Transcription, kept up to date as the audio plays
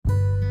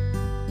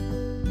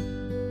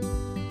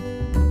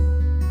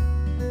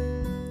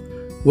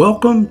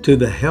Welcome to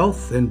the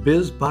Health and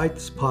Biz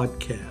Bites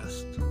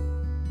podcast.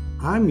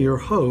 I'm your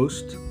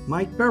host,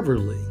 Mike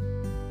Beverly.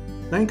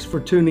 Thanks for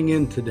tuning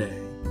in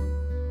today.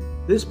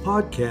 This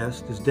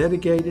podcast is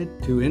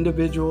dedicated to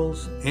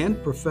individuals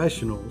and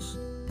professionals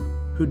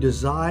who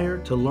desire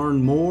to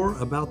learn more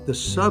about the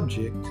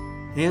subject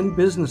and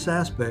business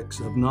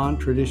aspects of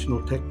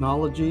non-traditional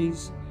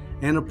technologies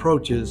and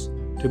approaches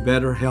to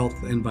better health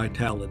and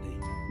vitality.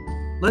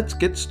 Let's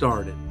get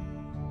started.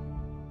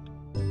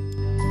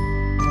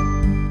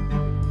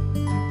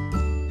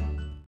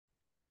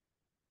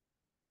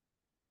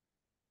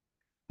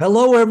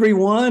 Hello,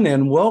 everyone,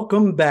 and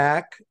welcome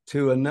back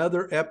to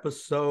another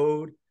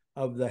episode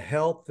of the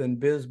Health and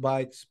Biz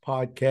Bites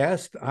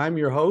podcast. I'm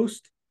your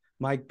host,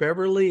 Mike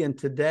Beverly, and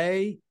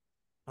today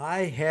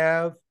I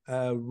have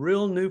a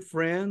real new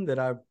friend that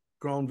I've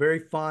grown very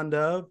fond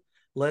of,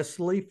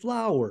 Leslie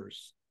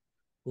Flowers.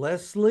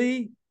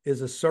 Leslie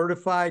is a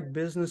certified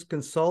business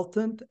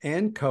consultant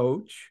and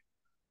coach,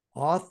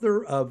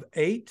 author of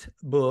 8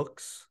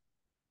 books,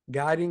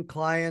 guiding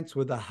clients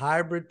with a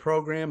hybrid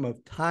program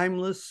of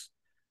timeless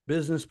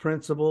business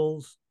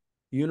principles,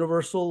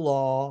 universal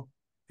law,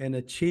 and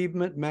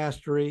achievement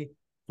mastery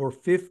for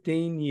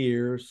 15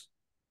 years.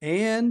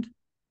 And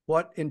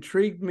what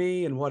intrigued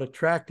me and what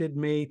attracted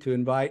me to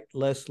invite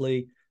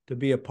Leslie to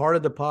be a part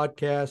of the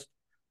podcast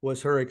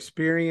was her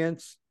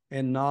experience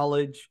and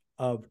knowledge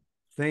of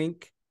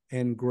Think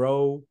and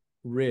Grow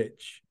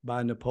Rich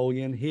by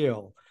Napoleon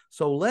Hill.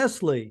 So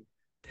Leslie,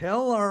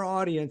 tell our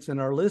audience and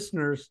our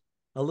listeners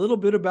a little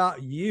bit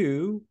about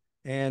you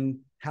and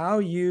how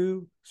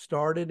you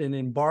started and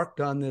embarked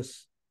on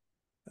this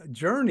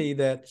journey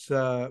that's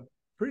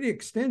pretty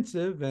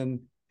extensive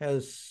and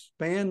has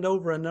spanned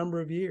over a number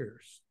of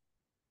years.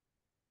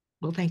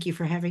 Well, thank you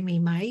for having me,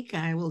 Mike.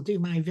 I will do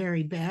my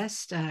very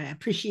best. I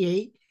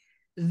appreciate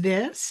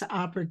this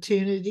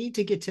opportunity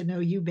to get to know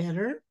you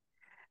better.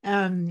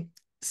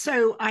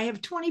 So I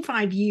have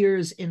 25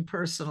 years in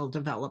personal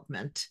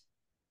development,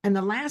 and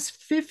the last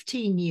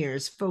 15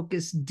 years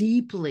focused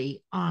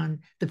deeply on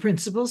the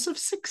principles of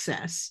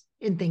success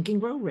in Think and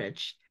Grow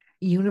Rich,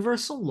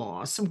 universal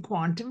law, some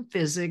quantum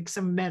physics,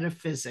 some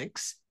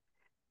metaphysics,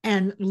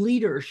 and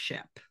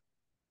leadership.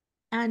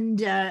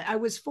 And I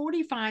was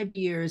 45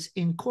 years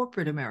in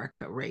corporate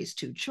America, raised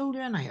 2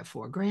 children. I have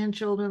 4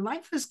 grandchildren.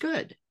 Life is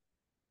good,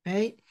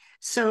 right?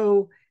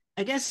 So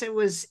I guess it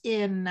was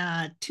in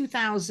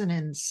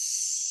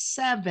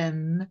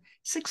 2007,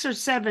 6 or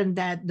 7,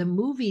 that the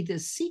movie The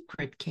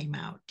Secret came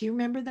out. Do you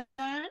remember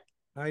that?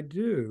 I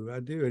do.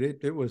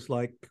 It was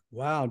like,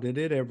 wow, did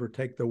it ever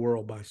take the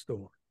world by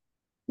storm?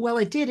 Well,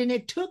 it did. And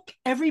it took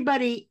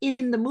everybody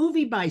in the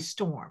movie by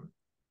storm.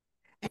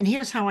 And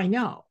here's how I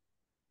know.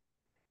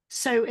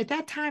 So at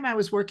that time, I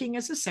was working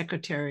as a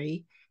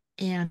secretary.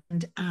 And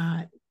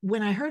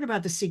when I heard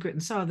about The Secret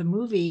and saw the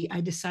movie,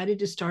 I decided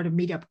to start a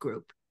meetup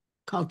group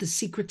called The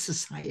Secret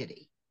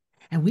Society.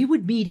 And we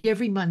would meet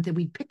every month and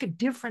we'd pick a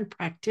different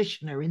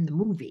practitioner in the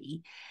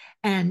movie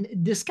and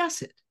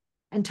discuss it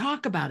and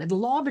talk about it. The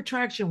law of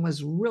attraction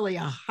was really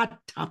a hot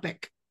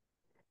topic.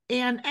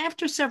 And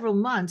after several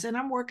months, and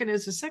I'm working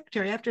as a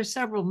secretary, after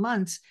several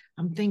months,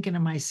 I'm thinking to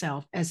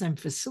myself as I'm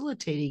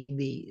facilitating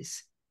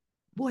these,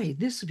 boy,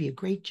 this would be a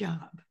great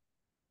job.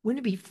 Wouldn't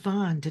it be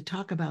fun to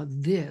talk about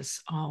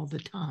this all the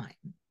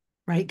time,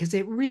 right? Because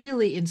it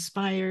really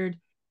inspired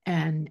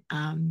and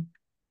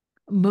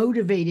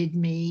motivated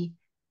me.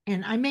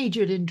 And I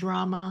majored in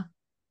drama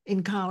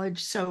in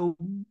college. So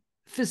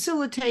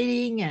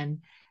facilitating and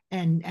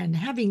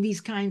having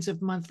these kinds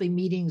of monthly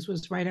meetings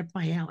was right up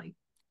my alley.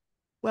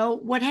 Well,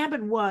 what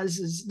happened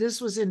is this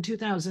was in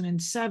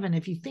 2007.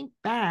 If you think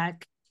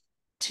back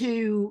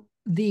to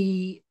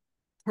the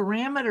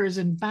parameters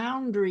and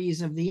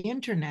boundaries of the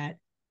internet,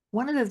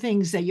 one of the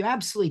things that you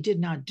absolutely did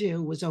not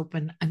do was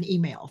open an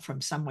email from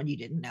someone you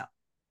didn't know.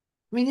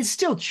 I mean, it's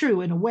still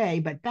true in a way,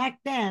 but back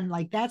then,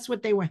 like, that's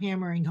what they were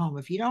hammering home.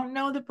 If you don't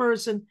know the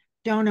person,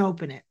 don't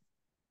open it.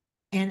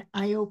 And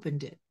I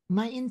opened it.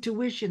 My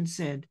intuition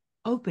said,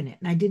 open it.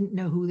 And I didn't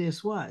know who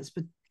this was,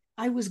 but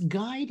I was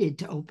guided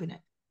to open it.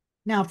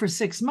 Now, for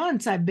 6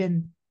 months, I've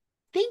been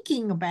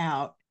thinking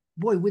about,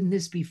 boy, wouldn't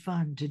this be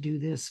fun to do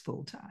this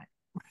full time,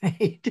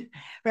 right?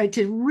 Right,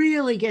 to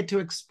really get to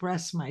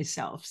express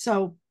myself.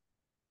 So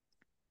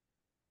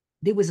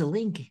there was a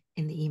link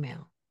in the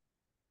email.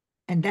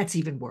 And that's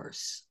even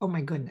worse. Oh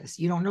my goodness.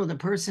 You don't know the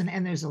person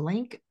and there's a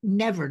link.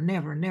 Never,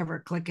 never, never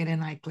click it.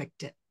 And I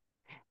clicked it.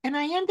 And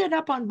I ended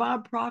up on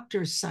Bob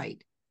Proctor's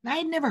site. I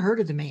had never heard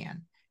of the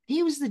man.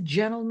 He was the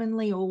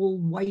gentlemanly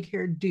old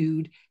white-haired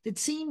dude that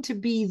seemed to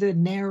be the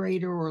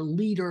narrator or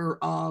leader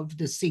of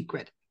The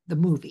Secret, the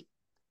movie.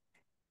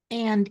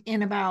 And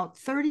in about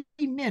 30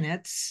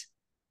 minutes,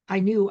 I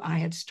knew I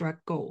had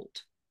struck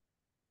gold.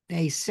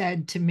 They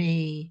said to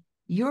me,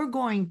 you're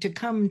going to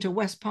come to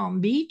West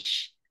Palm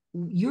Beach.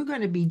 You're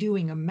going to be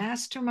doing a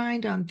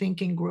mastermind on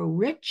Think and Grow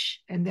Rich,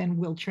 and then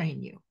we'll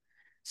train you.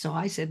 So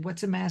I said,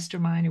 what's a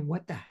mastermind and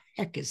what the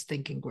heck is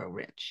Think and Grow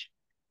Rich?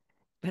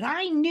 But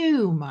I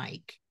knew,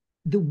 Mike,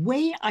 the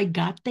way I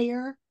got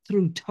there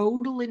through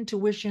total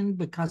intuition,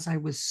 because I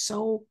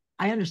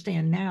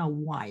understand now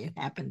why it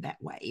happened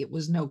that way. It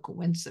was no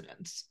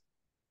coincidence.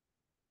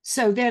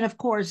 So then, of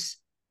course,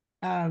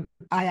 I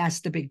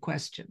asked the big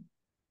question,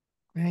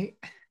 right?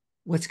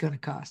 What's going to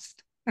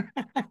cost?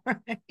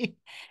 Right?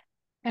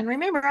 And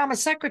remember, I'm a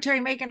secretary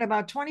making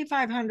about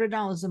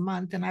 $2,500 a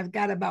month, and I've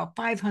got about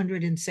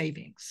 500 in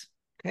savings.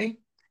 Okay.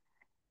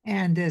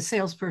 And the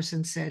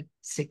salesperson said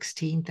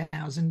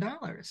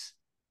 $16,000.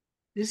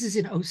 This is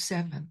in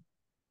 07.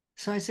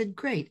 So I said,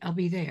 great, I'll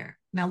be there.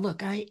 Now,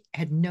 look, I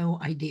had no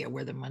idea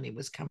where the money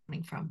was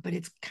coming from, but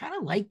it's kind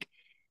of like,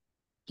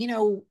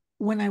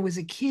 when I was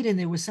a kid and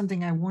there was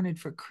something I wanted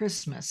for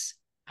Christmas,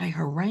 I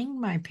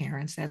harangued my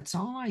parents. That's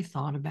all I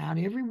thought about.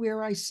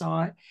 Everywhere I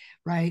saw it,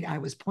 right? I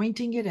was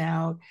pointing it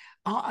out.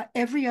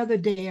 Every other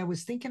day, I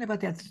was thinking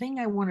about that thing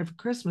I wanted for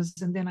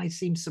Christmas. And then I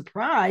seemed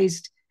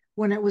surprised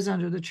when it was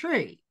under the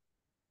tree.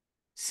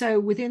 So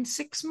within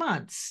 6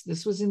 months,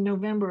 this was in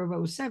November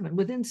of 07,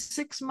 within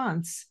 6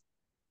 months,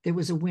 there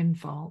was a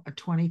windfall, a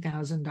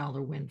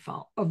 $20,000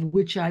 windfall, of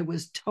which I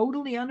was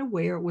totally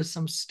unaware. It was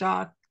some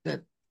stock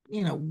that,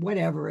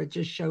 whatever, it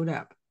just showed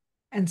up.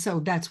 And so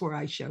that's where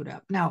I showed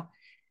up. Now,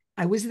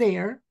 I was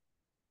there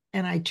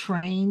and I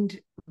trained.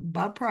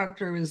 Bob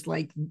Proctor was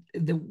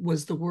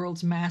the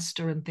world's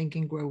master in Think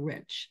and Grow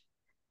Rich.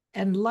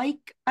 And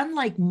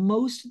unlike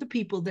most of the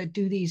people that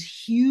do these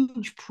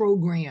huge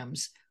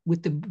programs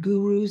with the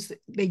gurus,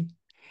 they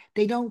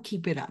don't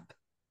keep it up,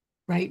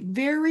 right?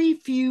 Very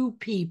few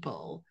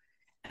people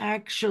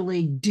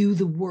actually do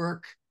the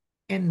work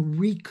and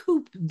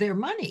recoup their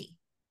money.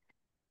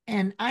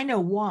 And I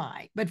know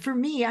why. But for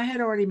me, I had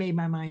already made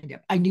my mind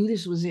up. I knew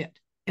this was it.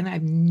 And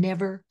I've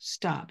never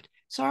stopped.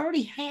 So I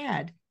already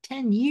had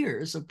 10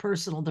 years of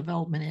personal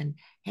development and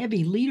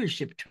heavy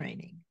leadership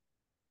training.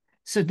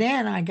 So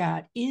then I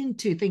got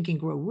into Think and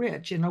Grow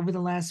Rich. And over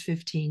the last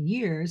 15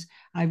 years,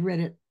 I've read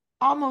it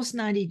almost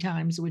 90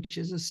 times, which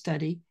is a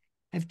study.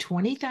 I have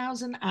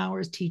 20,000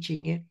 hours teaching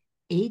it,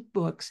 8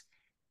 books.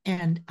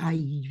 And I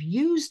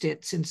used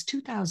it since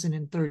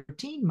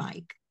 2013,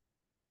 Mike,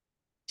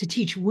 to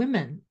teach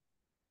women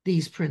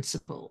these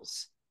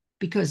principles,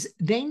 because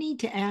they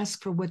need to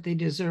ask for what they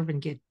deserve and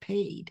get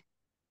paid.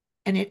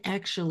 And it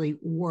actually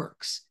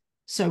works.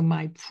 So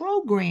my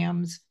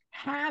programs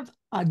have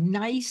a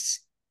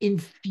nice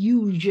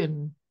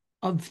infusion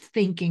of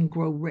Think and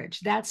Grow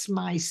Rich. That's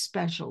my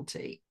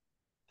specialty.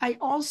 I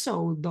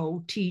also,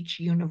 though,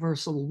 teach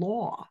universal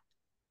law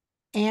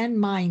and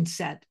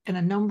mindset and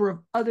a number of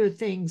other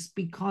things,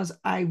 because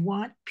I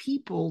want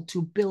people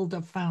to build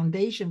a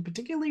foundation,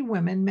 particularly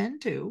women, men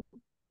too,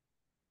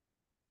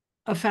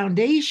 a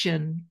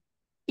foundation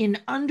in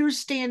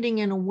understanding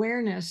and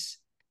awareness,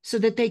 so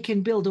that they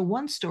can build a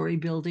 1-story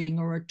building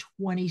or a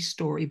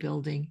 20-story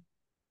building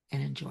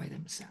and enjoy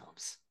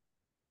themselves.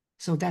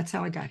 So that's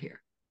how I got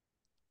here.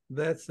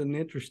 That's an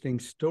interesting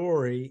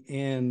story.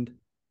 And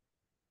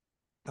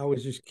I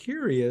was just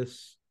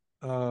curious.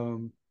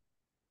 You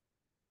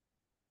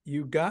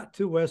got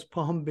to West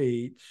Palm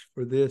Beach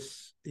for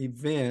this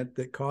event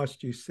that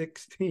cost you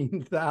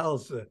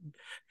 $16,000.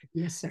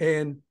 Yes, sir.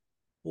 And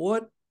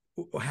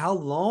how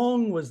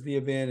long was the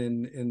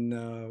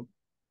event?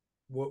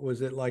 What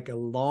was it, like a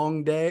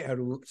long day,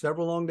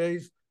 several long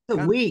days?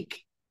 A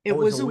week. It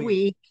was a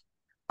week.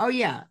 Oh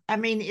yeah. I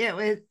mean,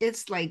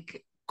 it's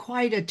like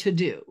quite a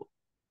to-do.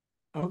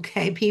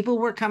 Okay. People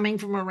were coming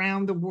from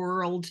around the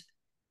world,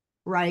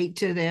 right,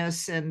 to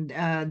this. And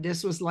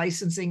this was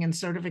licensing and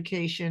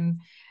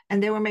certification,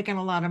 and they were making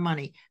a lot of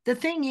money. The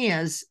thing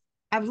is,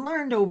 I've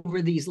learned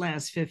over these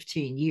last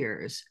 15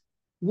 years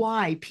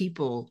why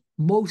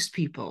most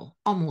people,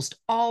 almost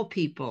all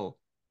people,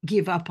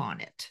 give up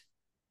on it.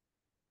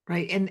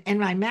 Right. And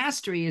my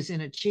mastery is in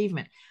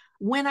achievement.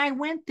 When I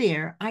went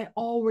there, I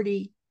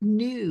already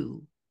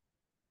knew.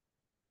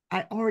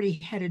 I already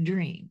had a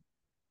dream.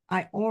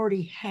 I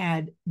already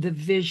had the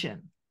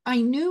vision.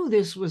 I knew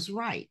this was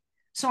right.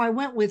 So I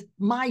went with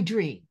my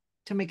dream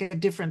to make a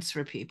difference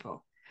for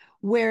people.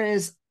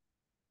 Whereas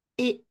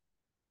it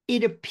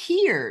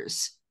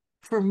appears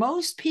for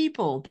most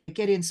people that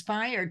get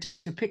inspired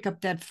to pick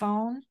up that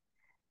phone,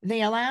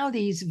 they allow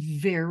these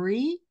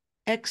very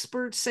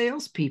expert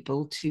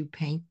salespeople to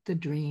paint the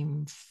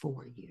dream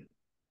for you.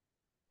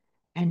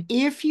 And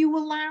if you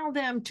allow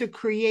them to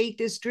create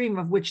this dream,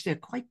 of which they're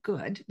quite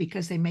good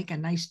because they make a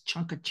nice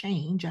chunk of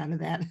change out of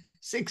that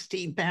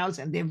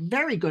 16,000, they're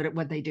very good at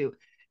what they do.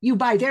 You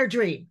buy their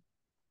dream,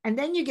 and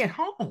then you get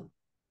home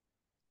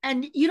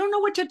and you don't know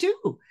what to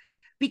do,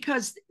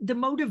 because the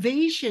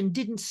motivation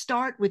didn't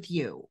start with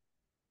you.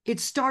 It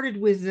started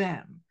with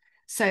them.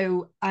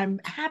 So I'm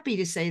happy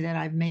to say that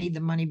I've made the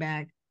money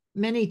back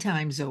many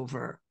times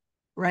over,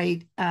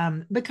 right?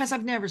 Because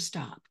I've never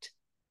stopped.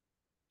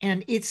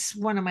 And it's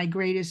one of my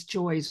greatest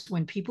joys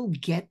when people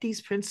get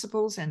these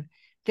principles, and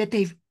that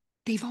they've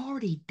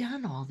already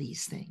done all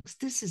these things.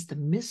 This is the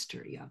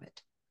mystery of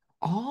it.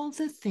 All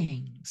the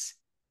things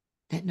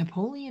that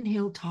Napoleon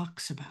Hill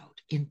talks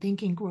about in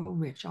Think and Grow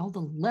Rich, all the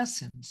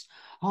lessons,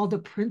 all the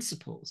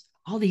principles,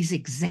 all these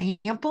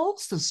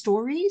examples, the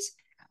stories,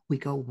 we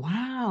go,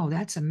 wow,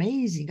 that's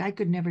amazing. I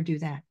could never do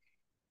that.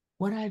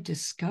 What I've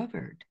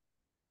discovered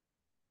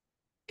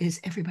is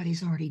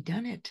everybody's already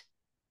done it.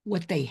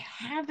 What they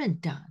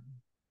haven't done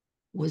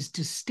was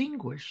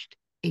distinguished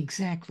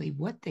exactly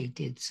what they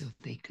did so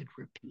they could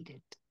repeat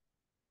it.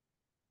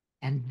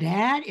 And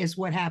that is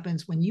what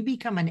happens when you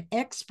become an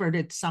expert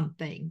at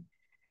something.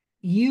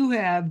 You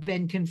have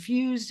been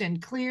confused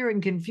and clear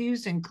and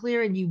confused and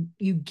clear, and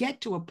you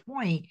get to a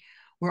point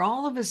where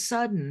all of a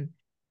sudden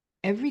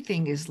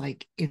everything is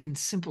like in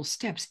simple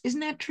steps. Isn't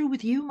that true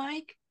with you,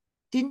 Mike?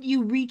 Didn't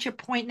you reach a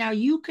point now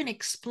you can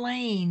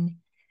explain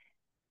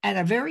at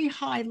a very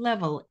high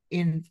level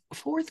in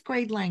fourth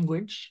grade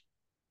language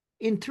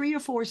in 3 or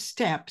 4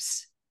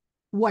 steps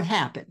what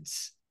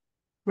happens,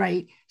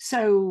 right?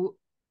 So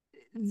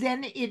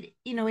then it,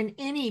 in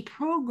any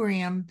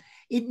program,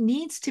 it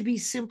needs to be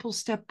simple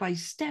step by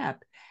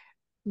step,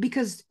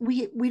 because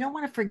we don't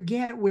want to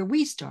forget where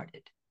we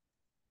started,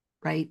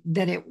 right?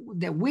 That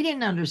we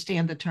didn't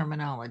understand the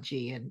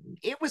terminology and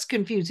it was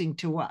confusing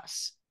to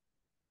us.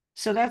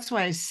 So that's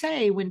why I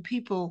say, when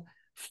people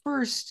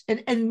first,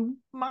 and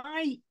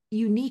my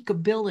unique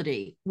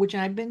ability, which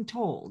I've been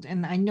told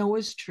and I know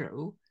is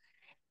true,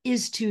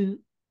 is to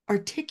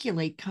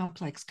articulate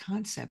complex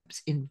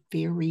concepts in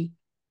very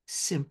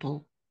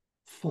simple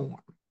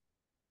form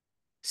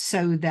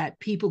so that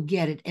people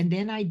get it. And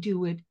then I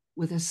do it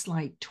with a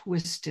slight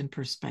twist in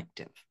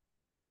perspective,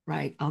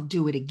 right? I'll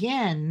do it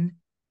again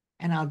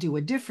and I'll do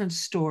a different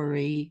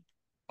story,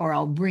 or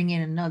I'll bring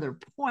in another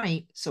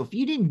point. So if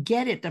you didn't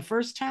get it the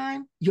first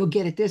time, you'll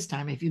get it this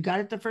time. If you got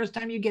it the first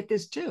time, you get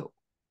this too.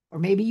 Or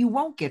maybe you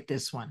won't get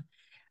this one.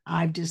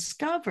 I've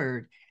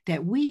discovered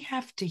that we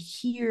have to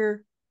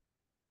hear,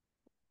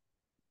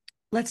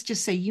 let's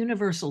just say,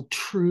 universal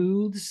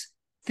truths,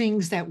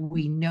 things that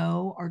we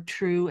know are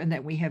true and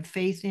that we have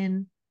faith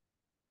in,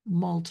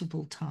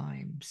 multiple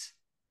times,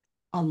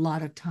 a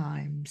lot of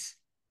times,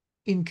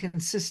 in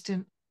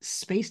consistent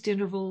spaced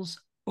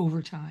intervals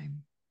over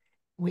time.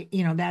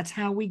 That's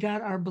how we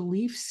got our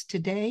beliefs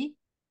today.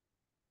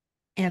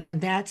 And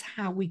that's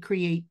how we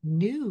create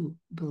new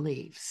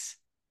beliefs,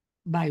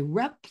 by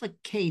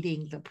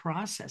replicating the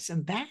process.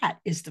 And that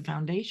is the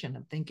foundation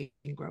of Think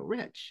and Grow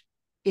Rich.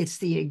 It's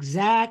the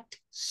exact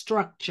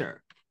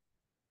structure.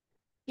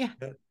 Yeah.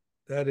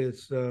 That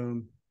is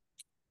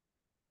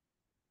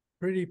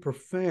pretty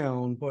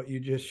profound, what you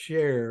just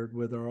shared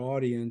with our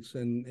audience.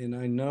 And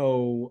I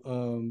know,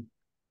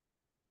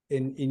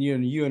 and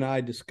you and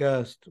I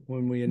discussed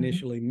when we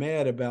initially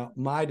met about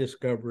my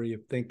discovery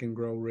of Think and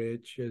Grow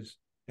Rich,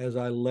 as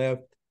I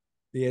left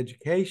the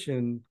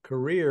education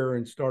career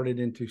and started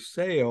into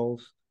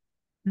sales.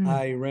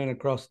 I ran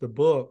across the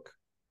book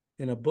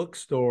in a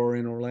bookstore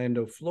in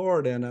Orlando,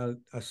 Florida, and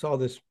I saw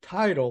this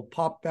title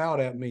pop out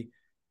at me,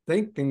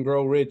 Think and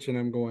Grow Rich. And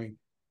I'm going,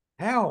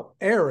 how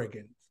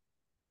arrogant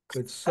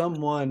could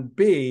someone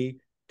be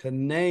to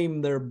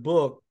name their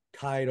book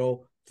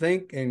title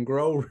Think and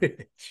Grow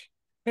Rich?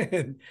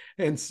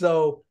 and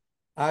so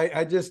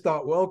I just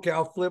thought, well, okay,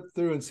 I'll flip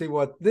through and see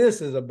what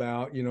this is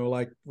about,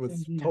 like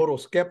with total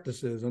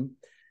skepticism.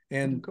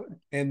 And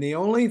the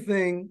only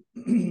thing,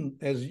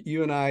 as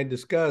you and I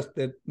discussed,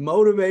 that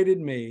motivated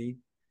me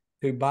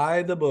to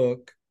buy the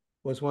book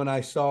was when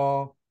I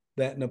saw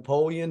that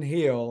Napoleon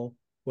Hill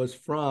was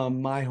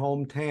from my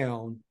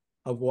hometown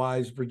of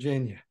Wise,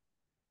 Virginia.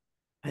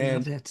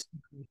 And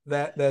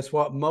that's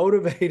what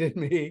motivated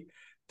me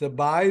to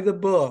buy the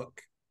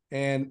book.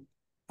 And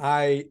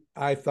I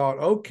thought,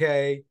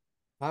 okay,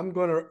 I'm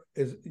gonna,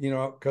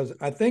 because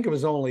I think it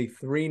was only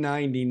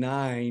 $3.99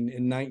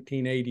 in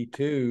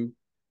 1982,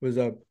 was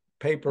a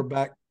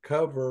paperback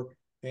cover,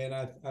 and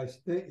I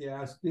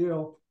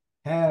still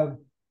have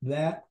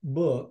that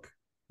book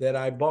that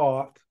I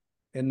bought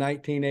in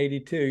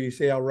 1982. You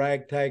see how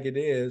ragtag it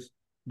is,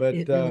 but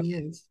it really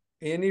is.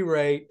 Any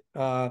rate,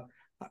 I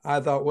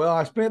thought, well,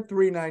 I spent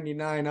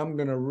 $3.99. I'm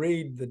going to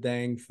read the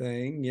dang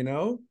thing,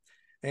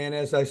 And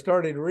as I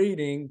started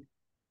reading,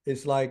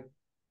 it's like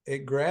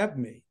it grabbed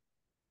me.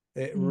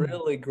 It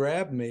really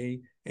grabbed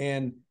me,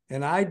 and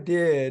I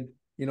did,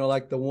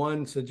 like the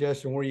one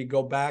suggestion where you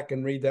go back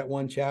and read that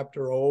one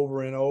chapter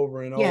over and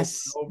over and over and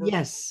over.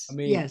 Yes. I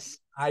mean, yes.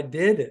 I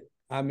did it.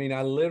 I mean,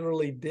 I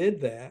literally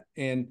did that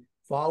and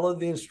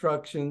followed the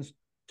instructions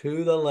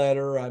to the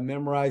letter. I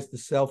memorized the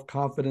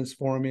self-confidence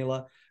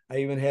formula. I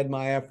even had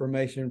my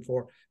affirmation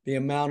for the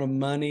amount of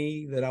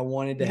money that I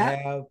wanted to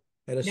have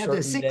at a certain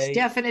the 6 date.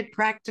 definite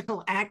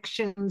practical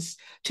actions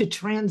to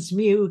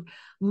transmute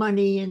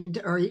money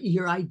or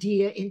your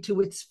idea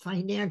into its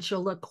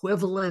financial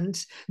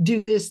equivalent.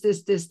 Do this.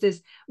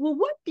 Well,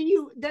 what do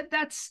you,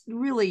 that's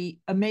really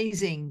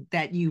amazing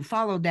that you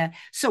followed that.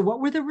 So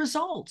what were the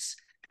results?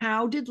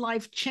 How did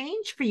life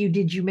change for you?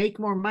 Did you make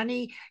more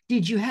money?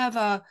 Did you have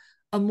a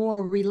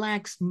more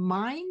relaxed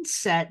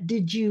mindset?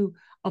 Did you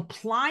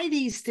apply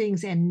these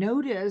things and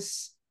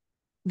notice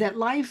that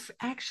life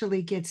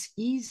actually gets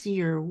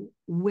easier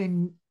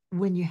when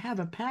you have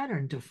a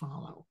pattern to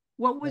follow?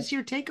 What was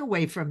your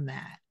takeaway from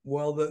that?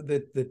 Well,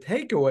 the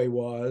takeaway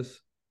was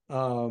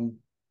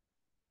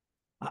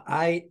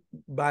I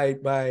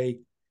by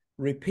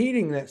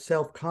repeating that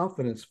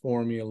self-confidence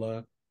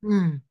formula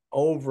Mm,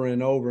 over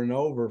and over and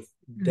over,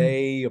 mm,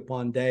 day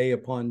upon day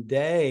upon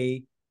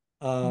day,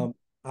 mm.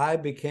 I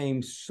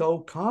became so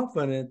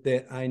confident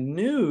that I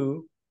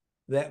knew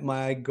that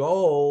my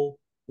goal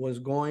was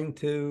going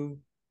to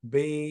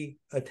be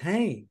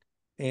attained.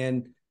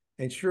 And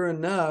and sure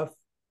enough,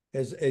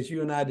 as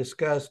you and I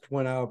discussed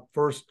when I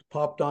first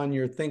popped on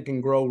your Think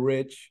and Grow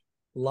Rich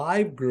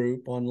live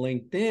group on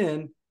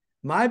LinkedIn,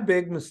 my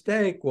big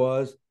mistake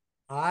was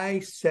I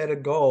set a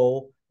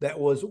goal that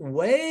was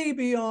way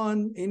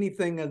beyond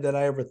anything that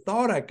I ever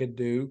thought I could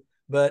do.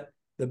 But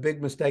the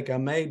big mistake I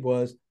made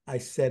was I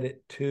set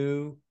it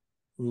too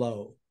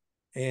low.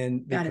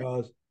 And Got it.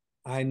 because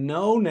I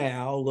know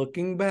now,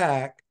 looking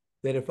back,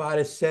 that if I'd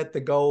have set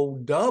the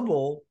goal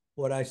double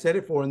what I set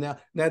it for, and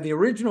now the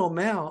original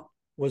amount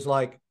was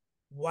like,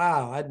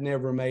 wow, I'd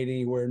never made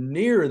anywhere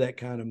near that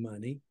kind of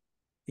money,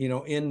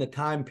 in the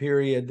time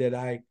period that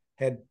I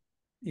had,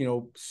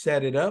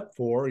 set it up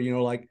for,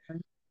 like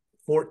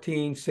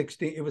 14,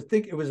 16. It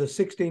was a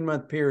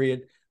 16-month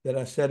period that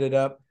I set it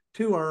up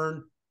to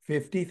earn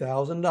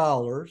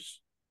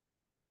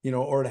 $50,000,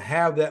 or to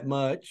have that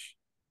much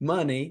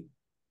money.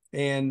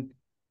 And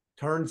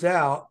turns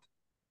out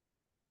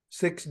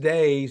 6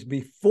 days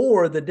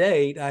before the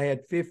date, I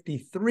had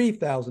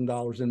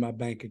 $53,000 in my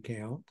bank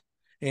account.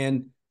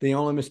 And the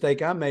only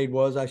mistake I made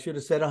was I should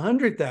have said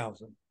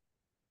 100,000.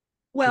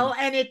 Well,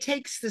 and it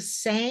takes the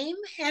same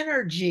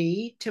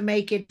energy to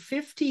make it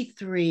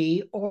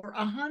 53 or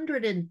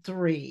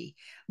 103,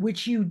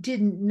 which you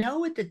didn't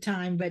know at the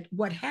time. But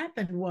what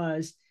happened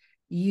was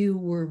you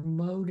were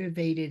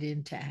motivated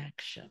into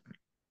action.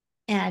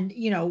 And,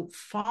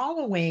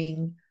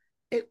 following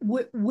it,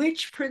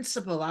 which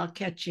principle, I'll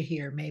catch you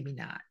here, maybe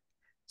not.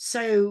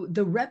 So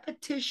the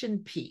repetition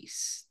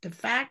piece, the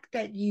fact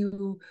that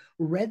you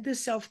read the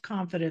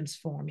self-confidence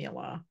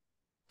formula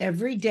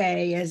every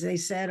day, as they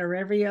said, or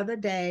every other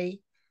day,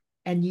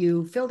 and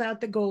you filled out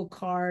the goal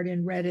card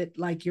and read it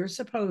like you're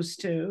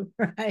supposed to,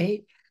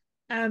 right?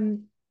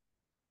 Um,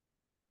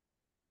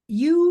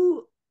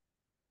 you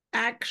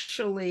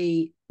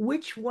actually,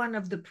 which one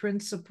of the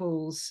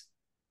principles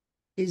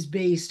is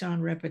based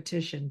on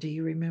repetition? Do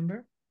you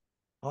remember?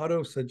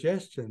 Auto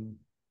suggestion.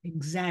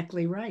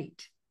 Exactly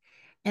right.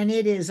 And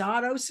it is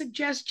auto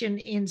suggestion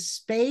in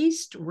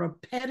spaced,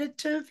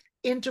 repetitive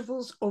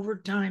intervals over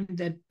time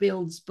that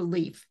builds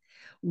belief,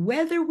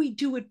 whether we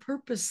do it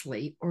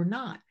purposely or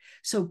not.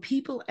 So,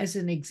 people, as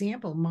an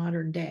example,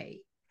 modern day,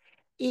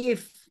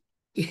 if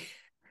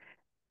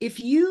if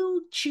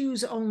you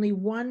choose only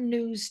one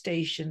news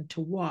station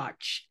to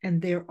watch,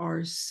 and there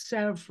are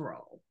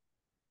several,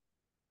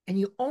 and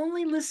you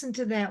only listen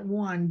to that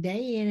one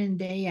day in and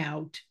day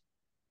out,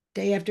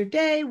 day after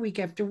day, week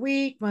after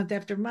week, month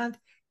after month,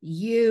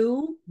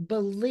 you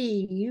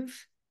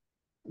believe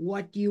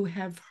what you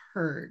have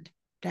heard.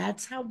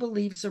 That's how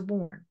beliefs are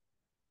born.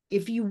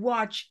 If you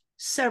watch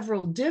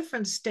several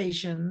different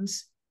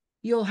stations,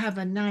 you'll have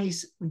a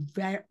nice,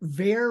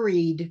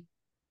 varied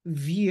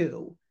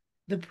view.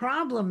 The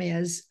problem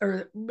is,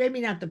 or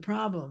maybe not the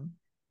problem,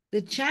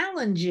 the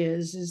challenge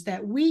is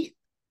that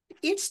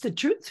it's the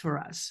truth for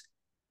us.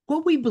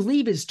 What we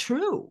believe is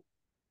true.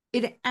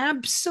 It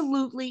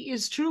absolutely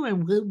is true.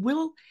 And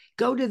we'll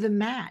go to the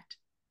mat.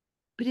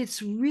 But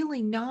it's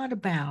really not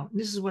about,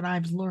 this is what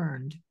I've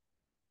learned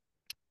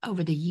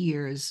over the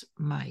years,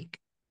 Mike.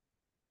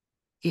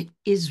 It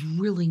is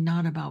really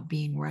not about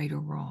being right or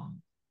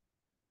wrong.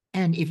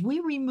 And if we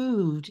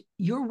removed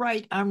you're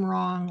right, I'm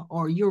wrong,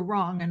 or you're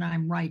wrong and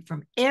I'm right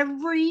from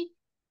every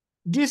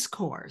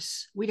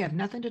discourse, we'd have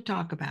nothing to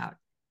talk about,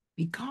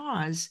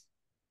 because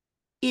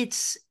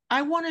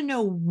I want to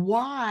know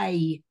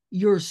why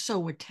you're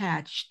so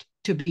attached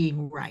to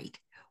being right.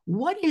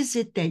 What is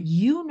it that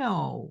you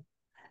know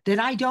that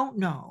I don't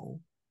know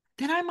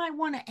that I might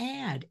want to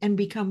add and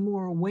become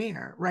more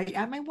aware, right?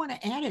 I might want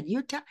to add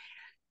it.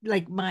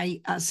 Like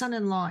my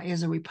son-in-law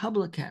is a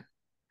Republican,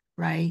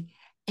 right?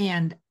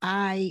 And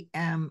I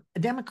am a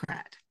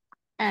Democrat.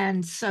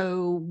 And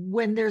so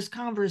when there's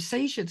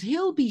conversations,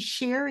 he'll be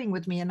sharing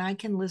with me and I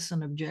can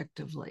listen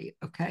objectively.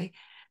 Okay.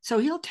 So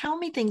he'll tell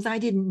me things I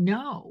didn't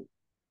know,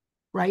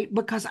 right?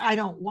 Because I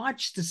don't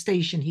watch the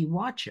station he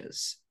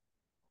watches.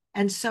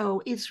 And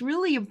so it's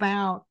really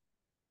about,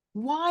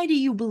 why do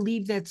you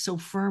believe that so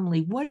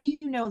firmly? What do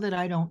you know that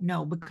I don't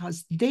know?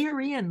 Because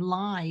therein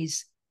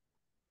lies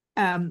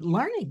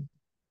learning,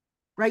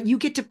 right? You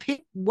get to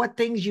pick what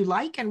things you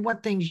like and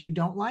what things you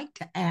don't like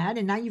to add.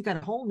 And now you've got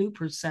a whole new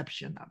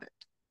perception of it.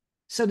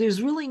 So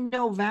there's really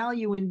no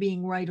value in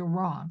being right or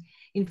wrong.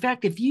 In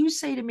fact, if you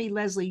say to me,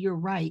 Leslie, you're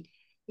right,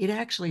 it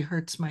actually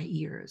hurts my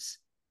ears.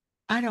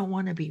 I don't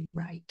want to be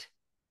right.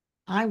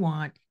 I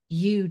want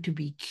you to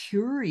be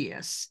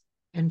curious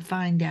and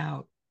find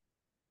out,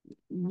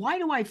 why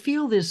do I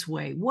feel this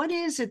way? What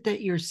is it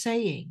that you're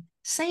saying?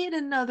 Say it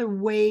another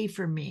way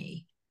for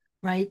me,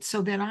 right?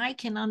 So that I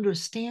can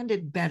understand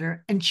it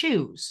better and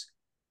choose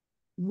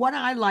what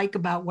I like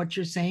about what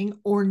you're saying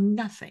or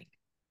nothing.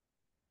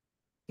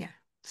 Yeah.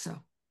 So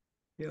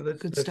Yeah, Good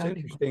that's starting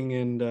point. interesting.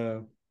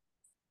 And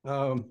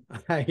um,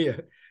 I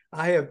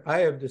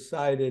have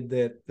decided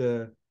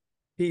that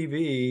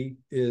TV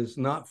is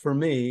not for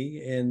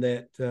me, and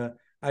that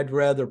I'd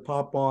rather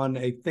pop on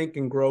a Think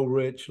and Grow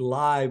Rich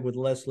live with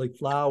Leslie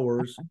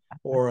Flowers,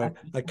 or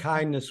a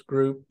kindness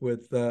group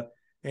with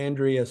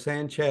Andrea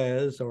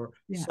Sanchez, or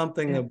Yeah,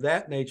 something yeah. of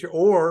that nature,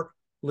 or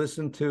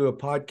listen to a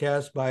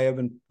podcast by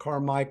Evan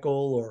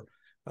Carmichael.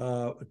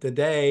 Or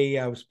today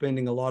I was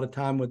spending a lot of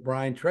time with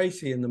Brian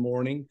Tracy in the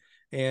morning.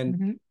 And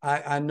Mm-hmm.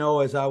 I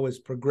know as I was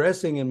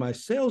progressing in my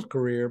sales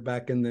career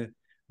back in the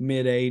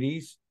mid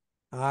 80s,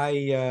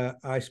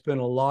 I spent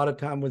a lot of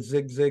time with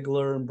Zig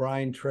Ziglar and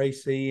Brian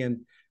Tracy.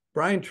 And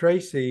Brian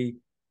Tracy,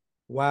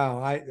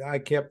 wow, I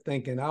kept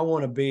thinking I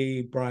want to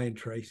be Brian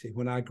Tracy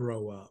when I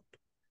grow up.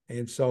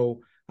 And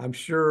so I'm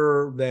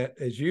sure that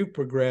as you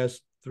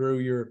progressed through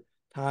your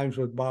times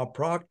with Bob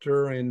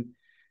Proctor, and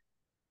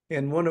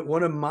one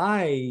of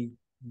my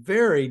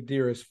very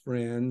dearest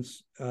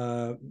friends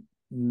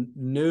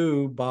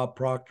knew Bob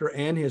Proctor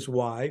and his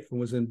wife, and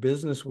was in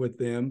business with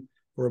them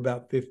for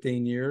about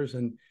 15 years,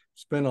 and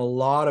spent a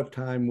lot of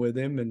time with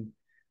him,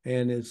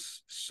 and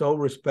is so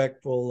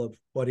respectful of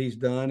what he's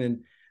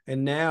done.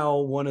 And now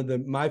one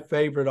of my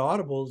favorite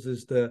audibles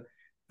is the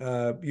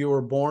You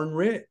Were Born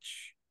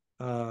Rich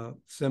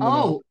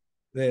seminar Oh,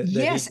 that he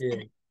yes.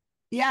 did.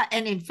 Yeah.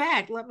 And in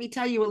fact, let me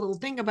tell you a little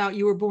thing about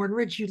You Were Born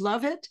Rich. You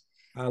love it.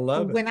 I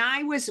love it.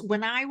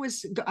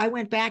 I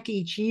went back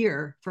each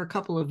year for a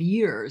couple of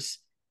years,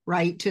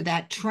 right, to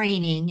that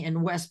training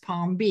in West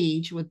Palm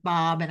Beach with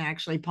Bob and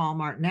actually Paul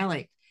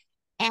Martinelli.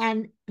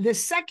 And the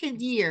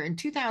second year in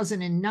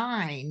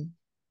 2009,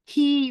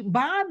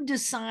 Bob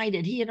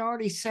decided he had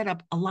already set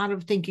up a lot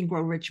of Think and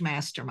Grow Rich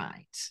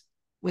masterminds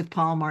with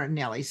Paul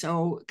Martinelli.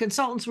 So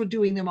consultants were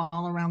doing them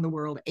all around the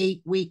world,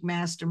 8-week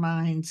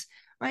masterminds,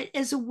 right,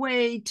 as a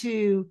way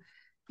to,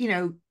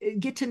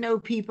 get to know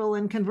people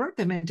and convert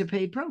them into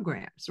paid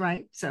programs,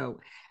 right? So,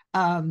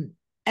 and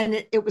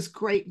it was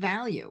great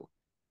value.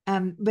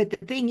 But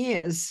the thing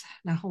is,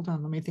 now hold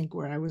on, let me think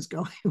where I was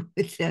going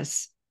with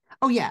this.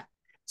 Oh, yeah.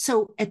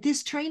 So at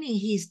this training,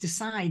 he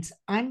decides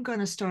I'm going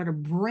to start a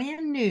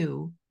brand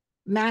new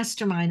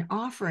mastermind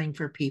offering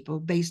for people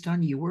based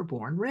on You Were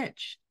Born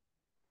Rich.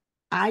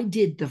 I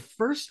did the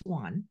first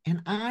one,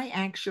 and I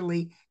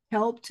actually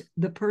helped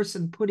the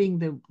person putting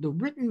the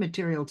written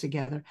material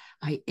together.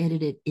 I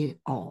edited it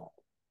all.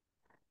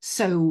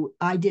 So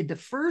I did the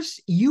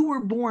first You Were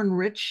Born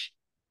Rich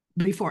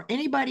before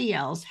anybody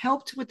else,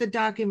 helped with the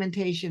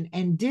documentation,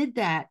 and did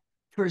that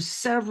for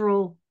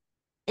several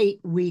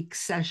 8-week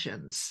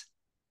sessions.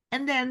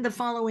 And then the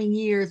following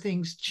year,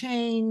 things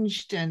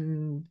changed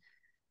and,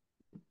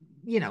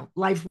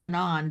 life went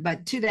on.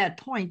 But to that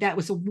point, that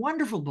was a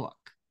wonderful book.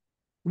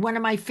 One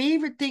of my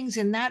favorite things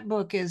in that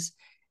book is,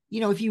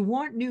 if you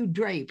want new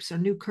drapes or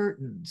new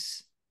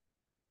curtains,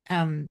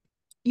 um,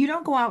 you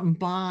don't go out and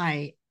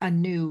buy a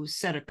new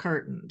set of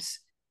curtains.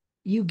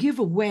 You give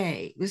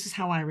away, this is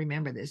how I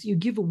remember this, you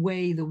give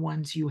away the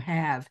ones you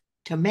have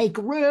to make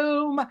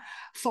room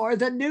for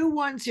the new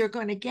ones you're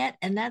going to get.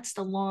 And that's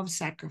the law of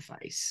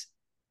sacrifice,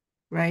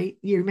 right?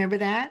 You remember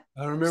that?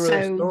 I remember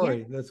that So, yeah,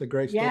 story. That's a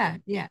great yeah,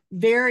 story. yeah.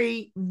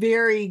 Very,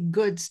 very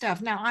good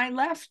stuff. Now, I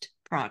left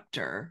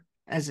Proctor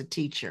as a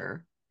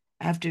teacher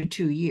after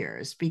 2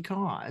 years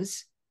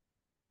because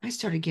I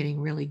started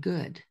getting really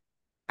good.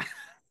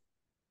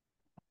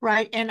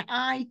 Right. And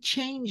I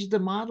changed the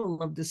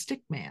model of the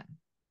stick man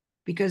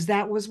because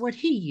that was what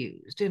he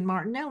used and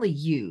Martinelli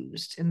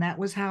used. And that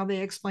was how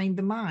they explained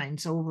the mind.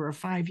 So over a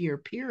 5-year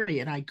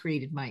period, I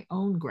created my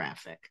own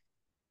graphic.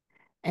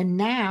 And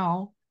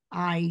now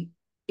I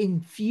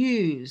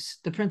infuse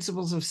the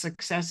principles of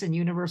success in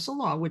universal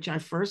law, which I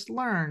first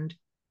learned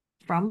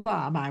from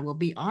Bob. I will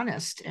be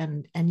honest.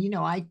 And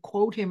I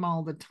quote him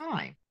all the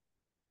time.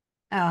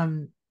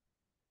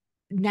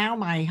 Now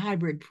my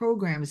hybrid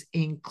programs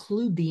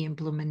include the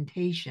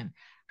implementation.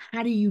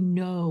 How do you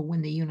know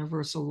when the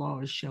universal law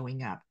is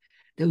showing up?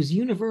 Those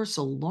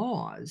universal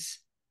laws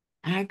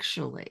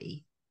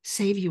actually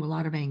save you a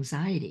lot of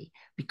anxiety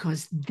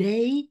because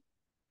they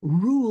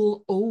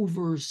rule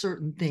over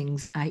certain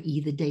things,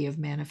 i.e., the day of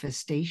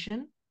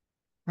manifestation,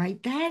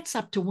 right? That's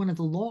up to one of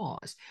the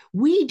laws.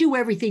 We do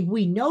everything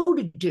we know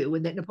to do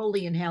and that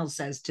Napoleon Hill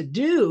says to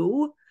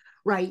do,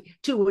 right,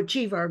 to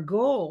achieve our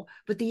goal.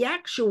 But the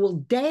actual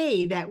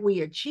day that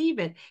we achieve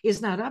it is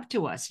not up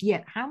to us.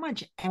 Yet, how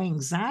much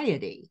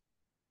anxiety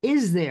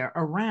is there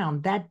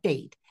around that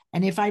date?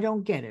 And if I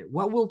don't get it,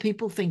 what will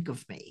people think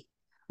of me?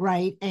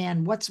 Right.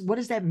 And what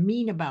does that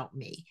mean about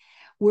me?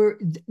 Where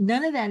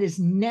none of that is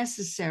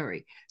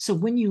necessary. So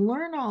when you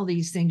learn all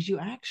these things, you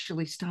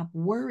actually stop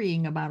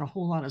worrying about a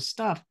whole lot of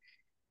stuff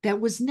that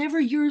was never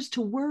yours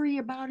to worry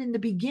about to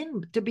begin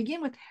with,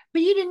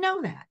 but you didn't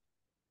know that.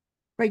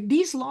 Right?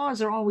 These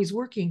laws are always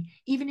working,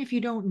 even if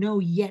you don't know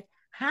yet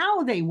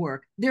how they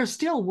work, they're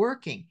still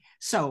working.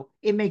 So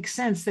it makes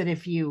sense that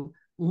if you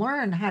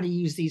learn how to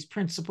use these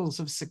principles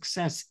of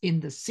success in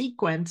the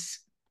sequence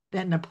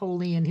that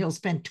Napoleon Hill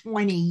spent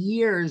 20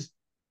 years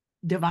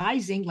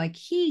devising, like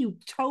he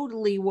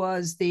totally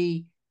was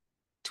the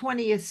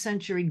 20th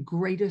century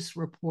greatest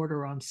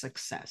reporter on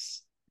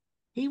success.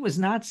 He was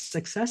not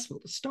successful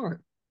to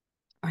start,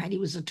 right? He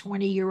was a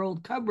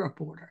 20-year-old cub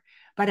reporter.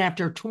 But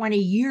after 20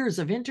 years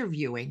of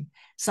interviewing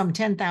some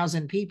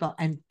 10,000 people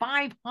and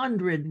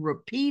 500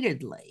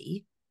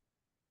 repeatedly,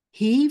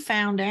 he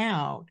found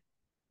out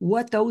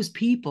what those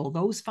people,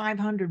 those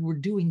 500, were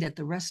doing that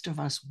the rest of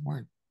us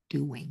weren't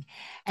doing.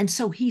 And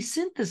so he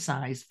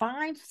synthesized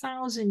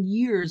 5,000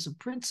 years of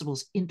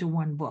principles into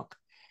one book.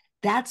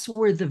 That's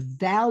where the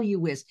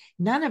value is.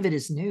 None of it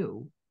is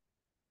new.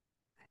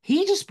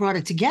 He just brought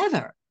it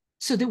together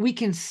so that we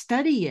can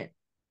study it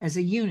as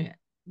a unit.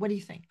 What do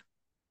you think?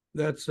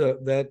 That's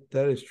that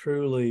is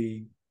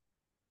truly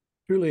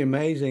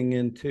amazing.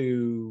 And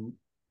to,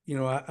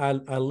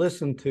 I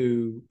listen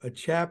to a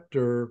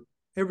chapter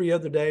every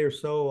other day or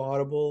so,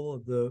 Audible,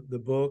 of the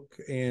book,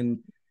 and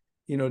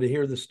to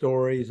hear the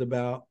stories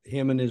about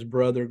him and his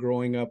brother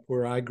growing up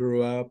where I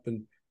grew up,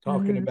 and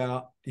talking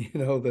about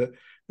the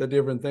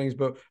different things.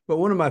 But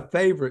one of my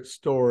favorite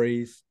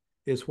stories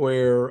is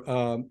where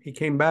he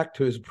came back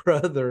to his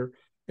brother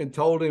and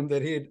told him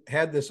that he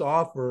had this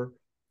offer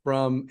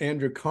from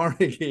Andrew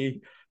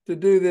Carnegie to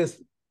do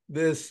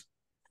this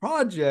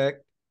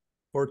project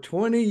for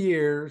 20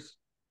 years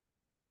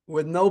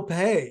with no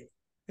pay.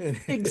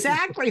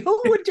 Exactly.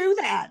 Who would do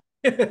that?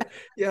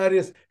 Yeah, it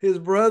is. His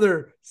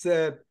brother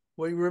said,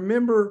 well, you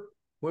remember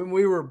when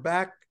we were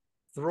back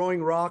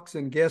throwing rocks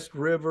in Guest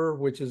River,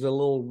 which is a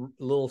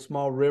little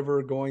small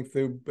river going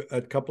through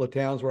a couple of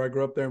towns where I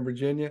grew up there in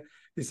Virginia.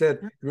 He said,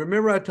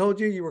 remember I told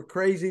you you were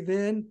crazy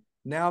then?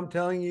 Now I'm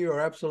telling you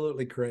are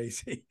absolutely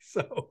crazy.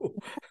 So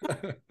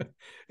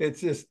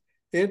it's just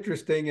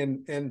interesting.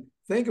 And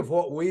think of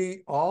what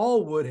we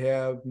all would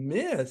have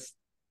missed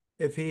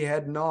if he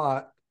had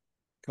not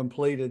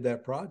completed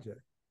that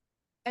project.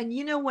 And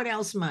you know what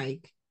else,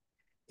 Mike?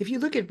 If you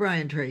look at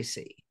Brian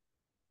Tracy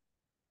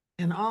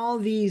and all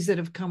these that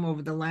have come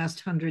over the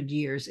last 100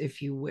 years,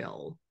 if you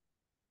will,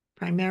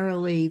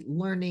 primarily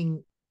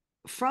learning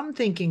from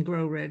Think and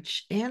Grow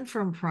Rich and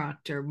from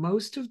Proctor,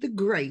 most of the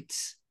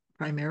greats,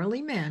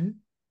 primarily men,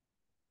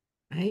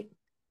 right?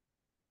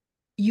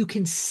 You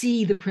can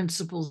see the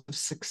principles of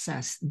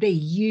success. They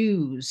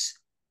use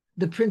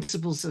the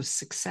principles of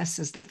success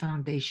as the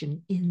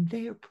foundation in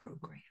their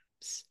programs.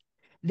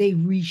 They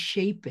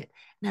reshape it.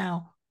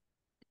 Now,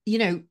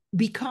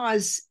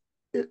 because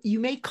you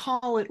may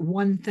call it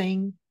one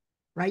thing,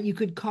 right? You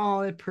could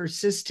call it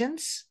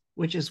persistence,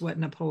 which is what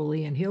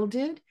Napoleon Hill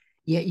did.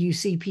 Yet you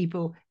see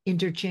people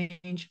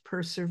interchange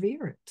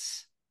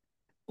perseverance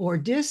or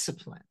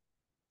discipline.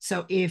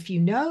 So if you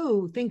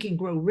know Think and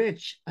Grow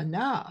Rich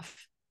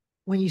enough,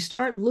 when you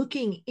start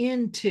looking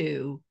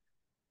into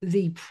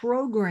the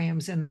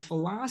programs and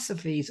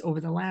philosophies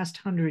over the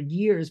last 100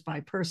 years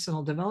by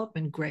personal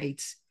development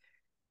greats,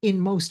 in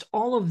most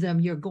all of them,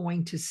 you're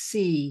going to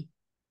see,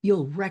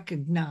 you'll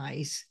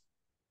recognize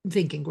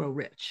Think and Grow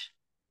Rich.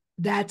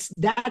 That's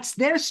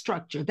their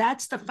structure.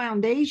 That's the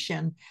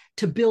foundation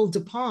to build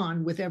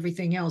upon with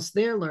everything else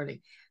they're learning.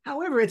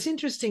 However, it's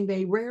interesting,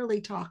 they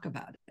rarely talk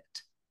about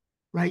it,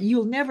 right?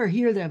 You'll never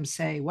hear them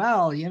say,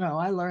 well,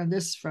 I learned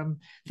this from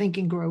Think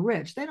and Grow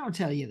Rich. They don't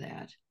tell you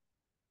that.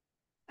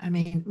 I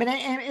mean, but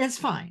it's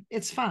fine.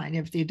 It's fine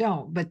if you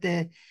don't. But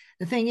the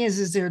thing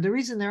is the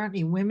reason there aren't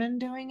any women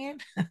doing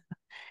it?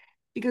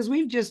 Because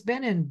we've just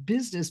been in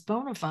business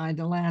bona fide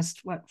the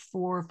last, 4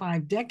 or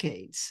 5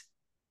 decades.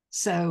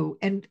 So,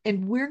 and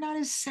we're not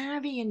as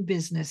savvy in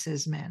business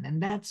as men.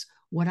 And that's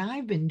what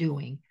I've been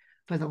doing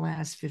for the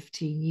last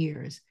 15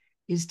 years,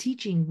 is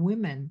teaching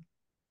women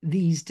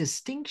these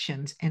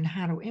distinctions and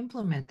how to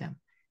implement them.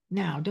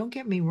 Now, don't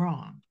get me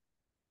wrong.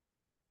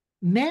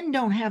 Men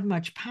don't have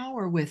much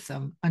power with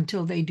them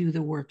until they do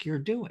the work you're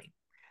doing,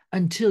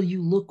 until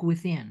you look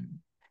within,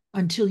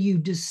 until you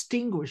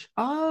distinguish,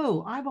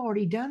 oh, I've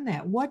already done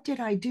that. What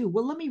did I do?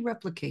 Well, let me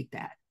replicate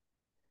that.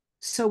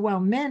 So while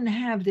men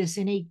have this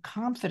innate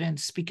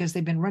confidence because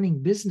they've been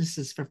running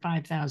businesses for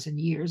 5,000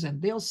 years,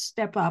 and they'll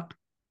step up,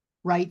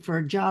 right, for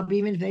a job,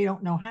 even if they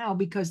don't know how,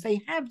 because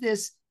they have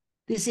this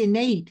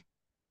innate,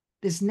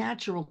 this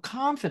natural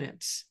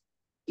confidence,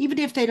 even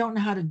if they don't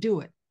know how to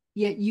do it.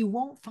 Yet you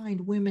won't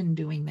find women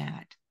doing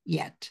that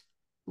yet,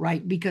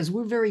 right? Because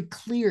we're very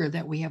clear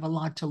that we have a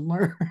lot to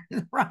learn,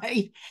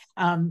 right?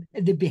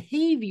 The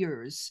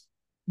behaviors,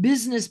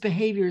 business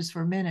behaviors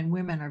for men and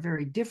women are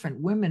very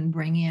different. Women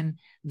bring in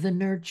the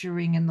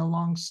nurturing and the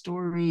long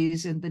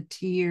stories and the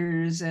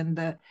tears and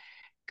the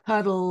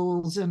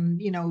cuddles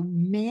and,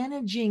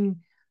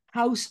 managing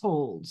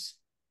households,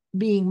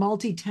 being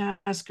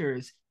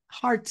multitaskers,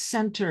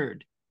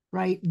 heart-centered,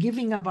 right?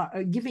 Giving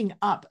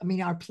up. I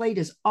mean, our plate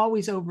is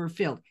always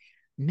overfilled.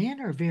 Men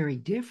are very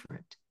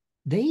different.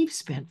 They've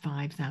spent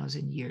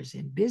 5,000 years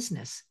in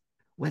business,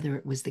 whether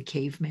it was the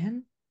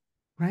cavemen,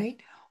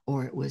 right?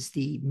 Or it was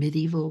the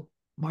medieval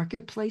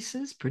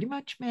marketplaces, pretty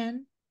much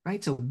men,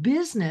 right? So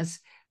business,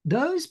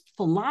 those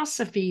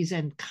philosophies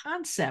and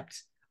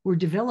concepts were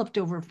developed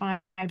over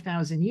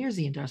 5,000 years,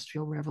 the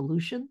Industrial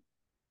Revolution,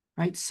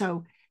 right?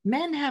 So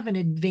men have an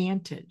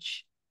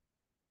advantage.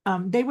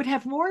 They would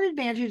have more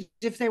advantage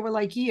if they were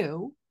like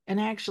you and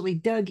actually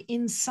dug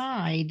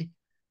inside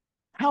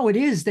how it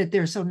is that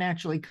they're so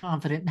naturally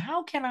confident and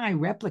how can I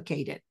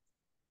replicate it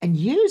and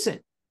use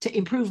it to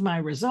improve my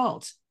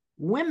results.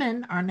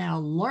 Women are now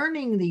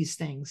learning these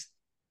things.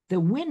 The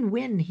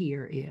win-win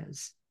here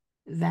is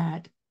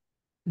that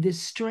the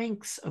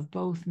strengths of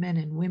both men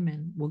and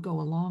women will go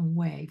a long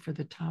way for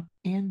the top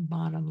and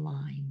bottom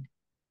line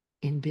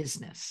in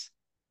business.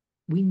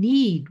 We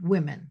need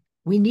women.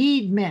 We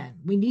need men.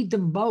 We need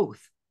them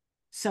both.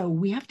 So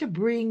we have to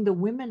bring the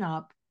women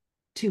up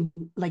to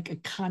like a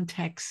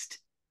context,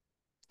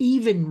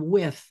 even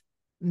with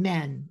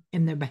men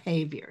in their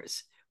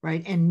behaviors,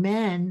 right? And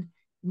men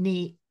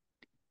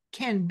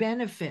can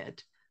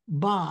benefit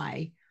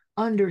by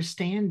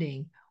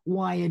understanding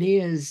why it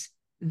is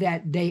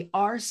that they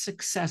are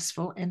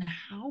successful and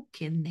how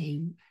can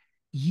they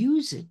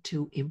use it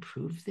to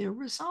improve their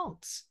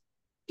results.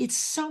 It's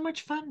so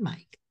much fun,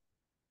 Mike.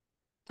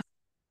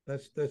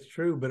 That's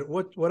true. But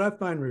what I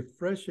find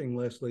refreshing,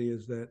 Leslie,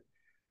 is that,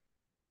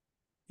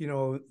 you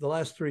know, the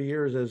last 3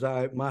 years, as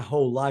my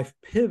whole life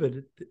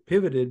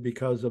pivoted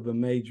because of a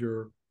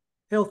major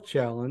health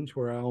challenge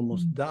where I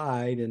almost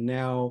died, and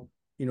now,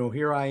 you know,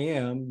 here I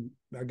am.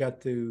 I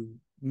got to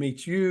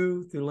meet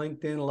you through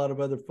LinkedIn, a lot of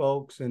other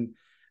folks, and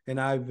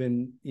I've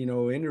been, you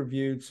know,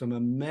 interviewed some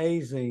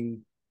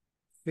amazing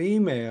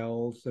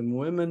females and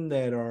women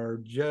that are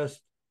just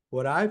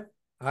what I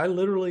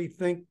literally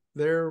think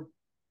they're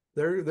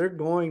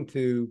going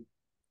to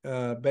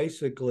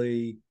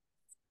basically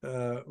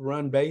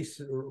run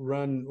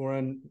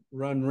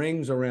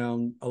rings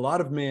around a lot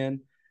of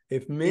men.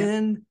 If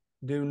men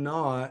do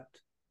not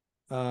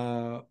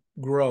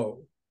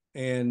grow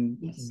and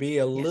be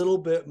a little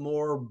bit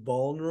more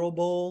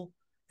vulnerable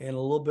and a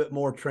little bit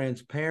more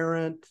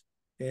transparent,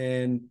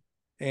 and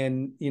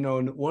you know,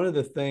 and one of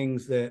the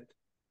things that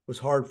was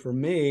hard for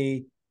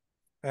me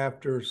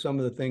after some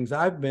of the things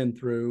I've been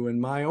through in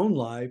my own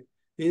life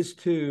is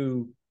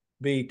to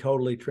be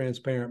totally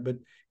transparent. But,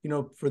 you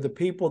know, for the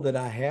people that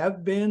I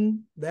have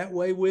been that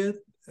way with,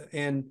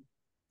 and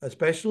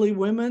especially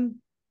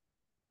women,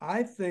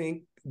 I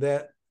think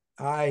that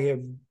I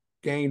have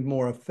gained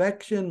more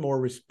affection, more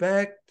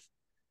respect,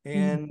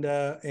 and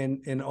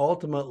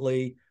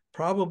ultimately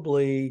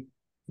probably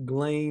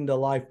gleaned a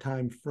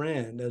lifetime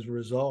friend as a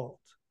result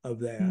of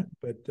that.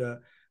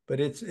 But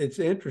it's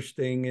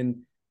interesting. And,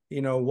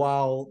 you know,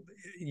 while,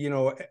 you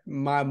know,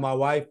 my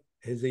wife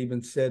has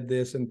even said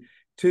this, and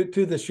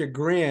to the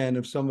chagrin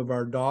of some of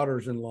our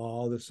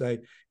daughters-in-law, that say,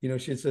 you know,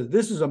 she says,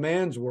 this is a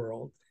man's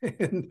world.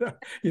 And,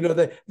 you know,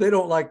 they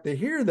don't like to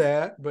hear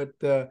that, but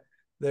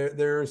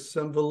there's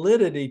some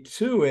validity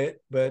to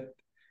it. But,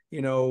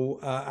 you know,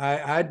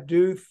 I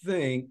do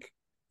think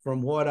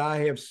from what I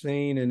have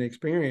seen and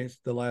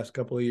experienced the last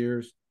couple of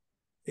years,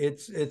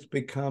 it's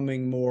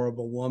becoming more of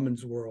a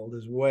woman's world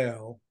as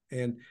well.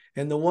 And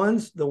the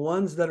ones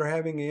that are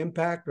having an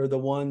impact are the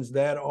ones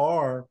that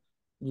are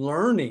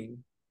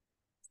learning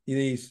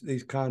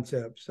these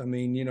concepts. I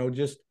mean, you know,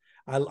 just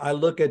I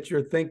look at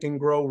your Think and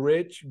Grow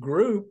Rich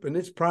group, and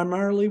it's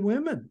primarily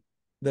women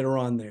that are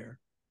on there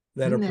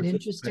that Isn't are that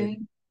participating.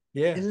 interesting?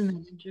 Yes. Isn't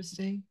that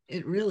interesting?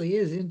 It really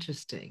is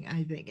interesting,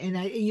 I think. And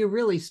you're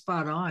really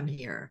spot on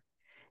here.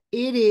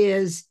 It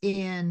is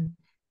in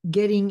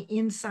getting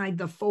inside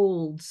the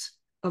folds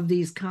of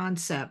these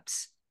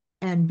concepts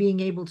and being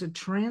able to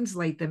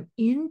translate them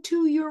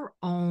into your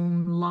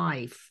own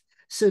life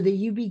so that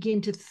you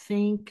begin to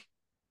think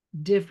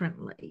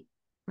differently,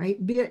 right?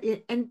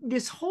 And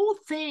this whole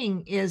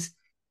thing is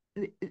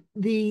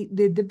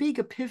the big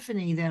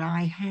epiphany that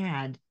I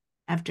had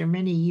after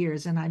many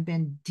years, and I've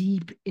been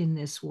deep in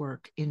this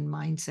work, in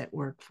mindset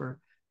work for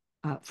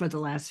the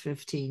last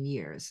 15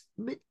 years.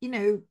 But, you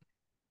know,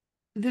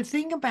 the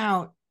thing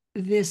about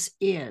this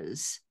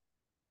is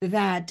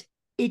that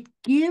it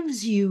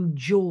gives you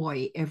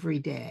joy every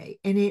day,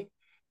 and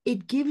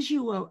it gives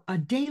you a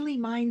daily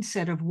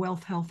mindset of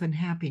wealth, health, and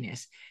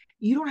happiness.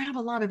 You don't have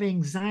a lot of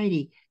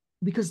anxiety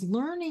because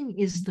learning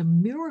is the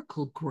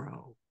miracle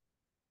grow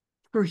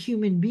for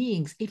human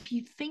beings. If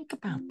you think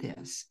about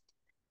this,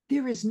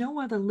 there is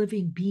no other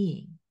living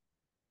being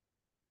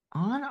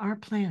on our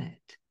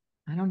planet,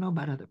 I don't know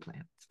about other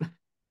planets,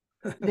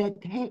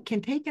 that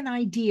can take an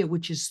idea,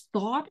 which is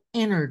thought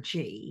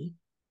energy,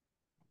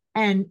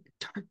 and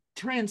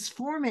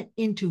transform it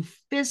into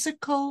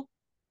physical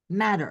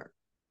matter.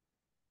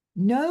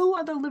 No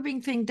other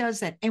living thing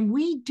does that. And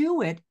we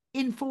do it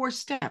in 4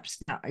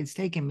 steps. Now, it's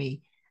taken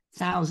me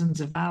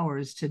thousands of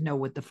hours to know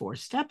what the 4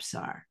 steps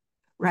are,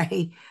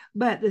 right?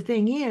 But the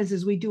thing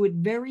is we do it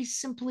very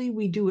simply.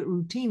 We do it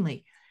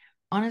routinely.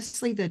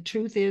 Honestly, the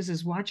truth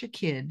is watch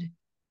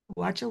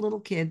a little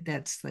kid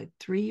that's like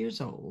 3 years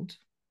old,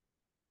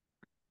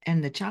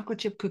 and the chocolate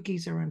chip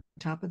cookies are on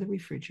top of the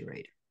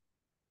refrigerator,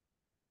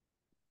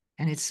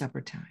 and it's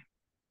supper time.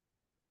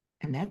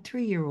 And that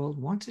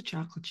 3-year-old wants a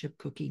chocolate chip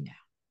cookie now.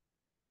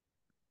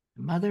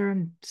 The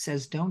mother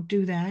says, don't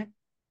do that.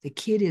 The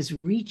kid is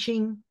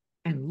reaching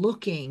and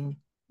looking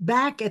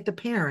back at the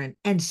parent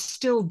and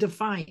still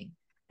defying.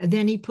 And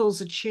then he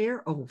pulls a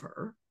chair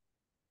over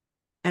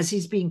as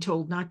he's being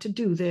told not to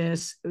do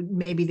this.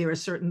 Maybe there are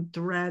certain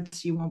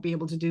threats. You won't be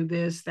able to do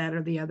this, that,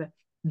 or the other.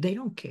 They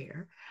don't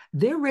care.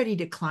 They're ready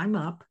to climb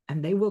up,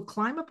 and they will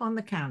climb up on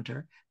the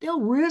counter.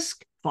 They'll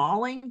risk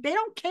falling. They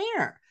don't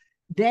care.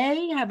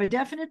 They have a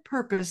definite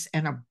purpose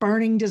and a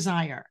burning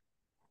desire.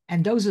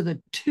 And those are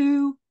the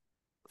two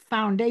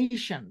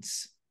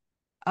foundations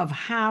of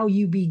how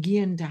you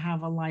begin to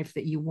have a life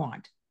that you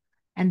want.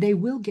 And they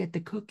will get the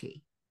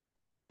cookie.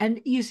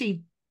 And you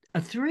see, a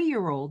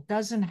 3-year-old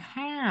doesn't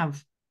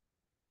have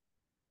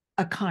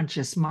a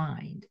conscious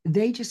mind.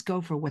 They just go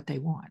for what they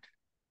want.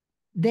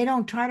 They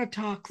don't try to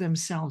talk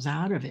themselves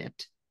out of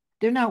it.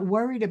 They're not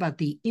worried about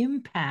the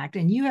impact.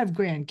 And you have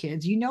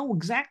grandkids, you know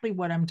exactly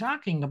what I'm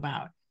talking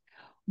about.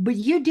 But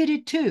you did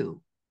it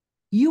too.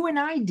 You and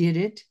I did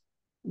it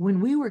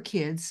when we were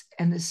kids,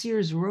 and the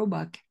Sears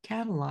Roebuck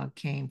catalog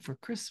came for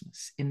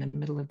Christmas in the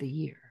middle of the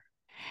year.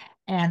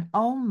 And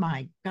oh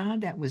my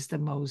God, that was the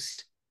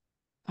most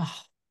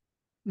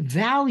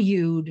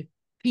valued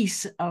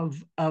piece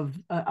of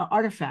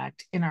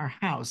artifact in our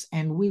house.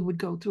 And we would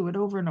go through it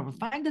over and over,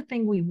 find the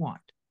thing we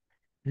want.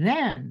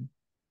 Then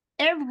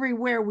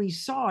everywhere we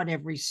saw it,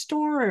 every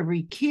store,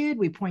 every kid,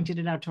 we pointed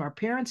it out to our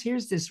parents.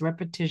 Here's this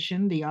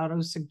repetition, the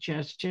auto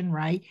suggestion,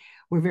 right?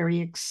 We're very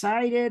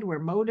excited. We're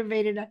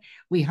motivated.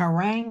 We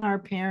harangue our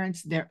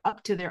parents. They're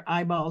up to their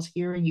eyeballs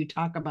hearing you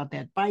talk about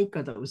that bike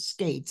or those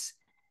skates.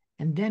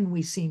 And then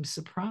we seem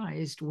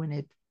surprised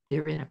when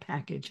they're in a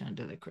package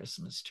under the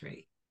Christmas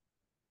tree.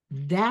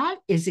 That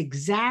is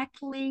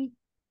exactly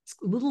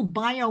little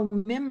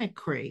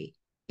biomimicry.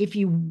 If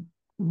you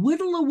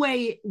whittle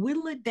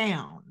it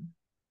down,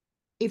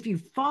 if you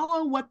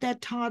follow what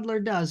that toddler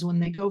does when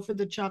they go for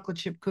the chocolate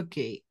chip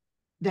cookie,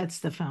 that's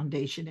the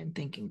foundation in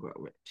Think and Grow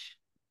Rich.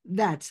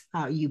 That's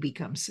how you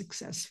become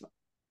successful.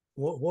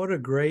 What a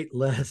great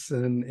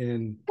lesson,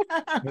 and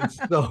it's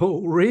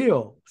so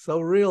real.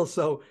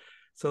 So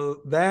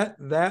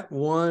that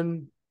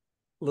one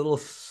little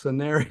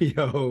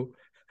scenario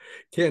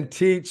can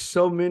teach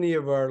so many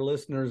of our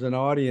listeners and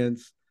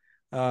audience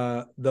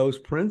those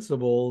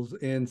principles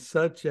in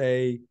such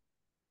a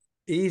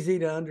easy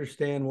to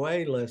understand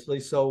way,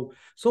 Leslie. So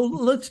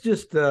let's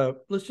just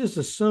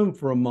assume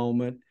for a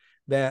moment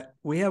that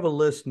we have a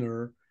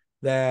listener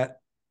that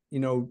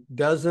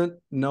doesn't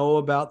know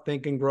about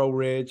Think and Grow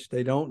Rich.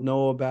 They don't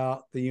know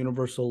about the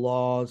universal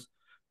laws,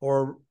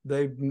 or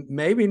they've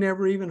maybe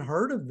never even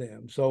heard of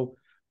them. So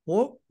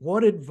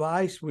what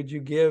advice would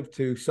you give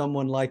to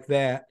someone like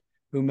that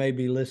who may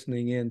be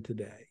listening in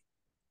today?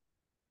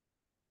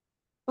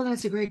 Well,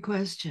 that's a great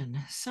question.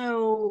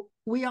 So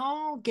we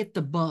all get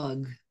the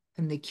bug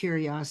and the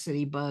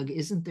curiosity bug.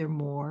 Isn't there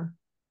more?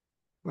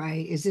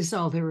 Right? Is this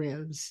all there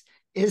is?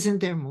 Isn't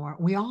there more?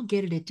 We all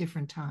get it at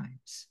different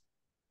times.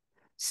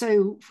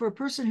 So for a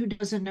person who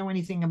doesn't know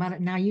anything about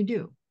it, now you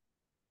do.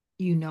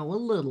 You know a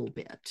little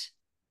bit.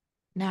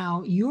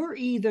 Now you're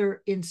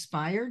either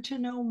inspired to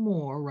know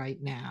more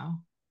right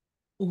now,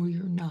 or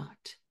you're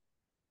not.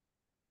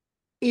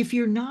 If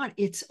you're not,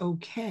 it's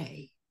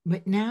okay.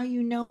 But now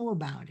you know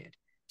about it.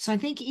 So I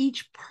think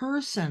each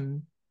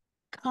person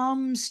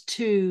comes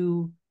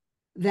to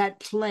that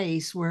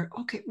place where,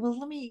 okay, well,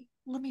 let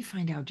me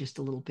find out just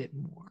a little bit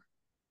more,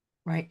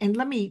 right? And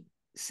let me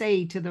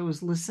say to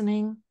those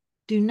listening,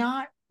 do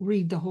not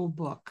read the whole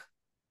book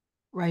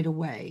right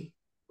away,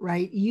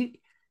 right?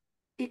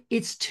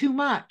 It's too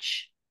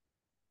much.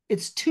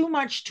 It's too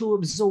much to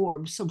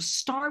absorb. So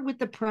start with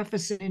the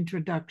preface and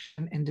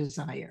introduction and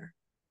desire,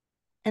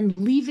 and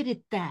leave it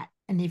at that.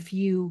 And if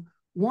you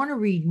want to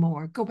read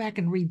more, go back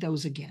and read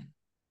those again,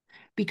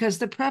 because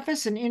the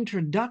preface and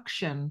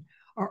introduction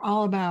are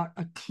all about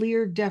a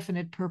clear,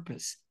 definite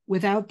purpose.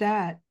 Without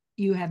that,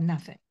 you have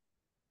nothing.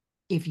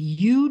 If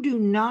you do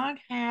not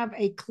have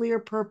a clear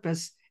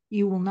purpose,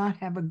 you will not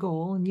have a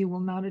goal, and you will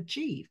not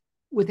achieve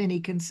with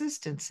any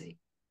consistency.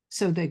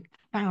 So the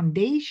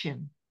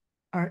foundation,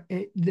 are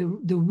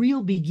the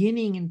real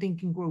beginning in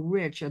Think and Grow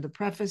Rich, are the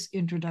preface,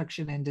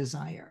 introduction, and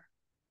desire.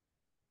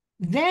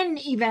 Then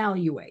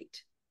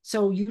evaluate.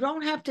 So you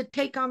don't have to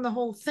take on the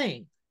whole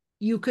thing.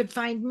 You could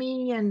find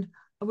me, and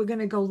we're going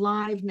to go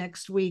live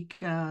next week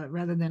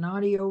rather than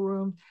audio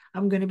room.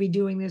 I'm going to be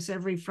doing this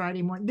every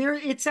Friday morning.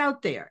 It's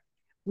out there.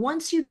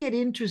 Once you get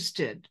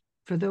interested,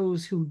 for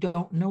those who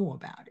don't know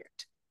about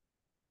it,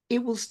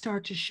 it will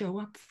start to show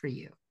up for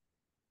you.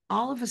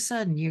 All of a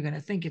sudden, you're going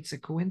to think it's a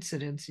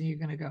coincidence, and you're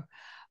going to go,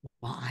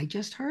 well, I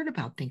just heard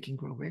about Think and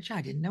Grow Rich.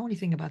 I didn't know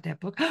anything about that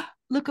book.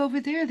 Look over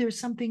there. There's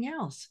something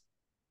else.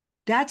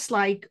 That's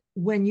like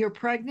when you're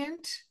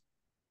pregnant,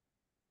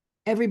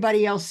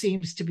 everybody else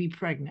seems to be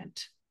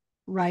pregnant,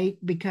 right?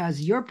 Because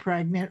you're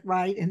pregnant,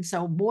 right? And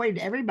so, boy,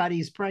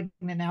 everybody's pregnant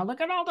now. Look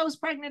at all those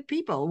pregnant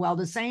people. Well,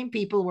 the same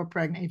people were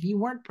pregnant. If you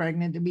weren't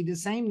pregnant, it'd be the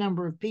same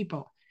number of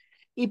people.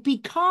 It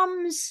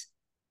becomes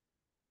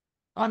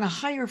on a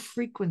higher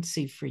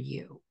frequency for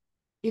you.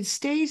 It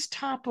stays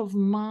top of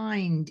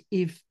mind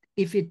if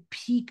it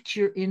piqued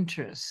your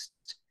interest.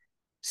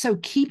 So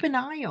keep an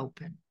eye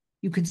open.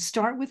 You can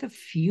start with a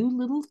few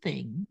little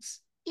things.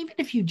 Even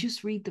if you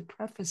just read the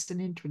preface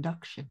and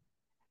introduction,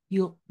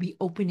 you'll be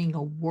opening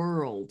a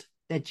world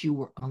that you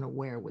were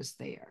unaware was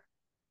there.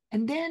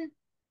 And then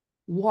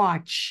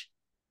watch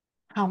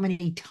how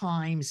many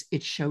times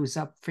it shows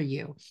up for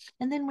you.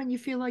 And then when you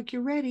feel like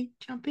you're ready,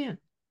 jump in.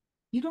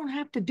 You don't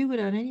have to do it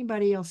on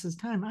anybody else's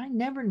time. I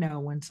never know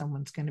when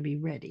someone's going to be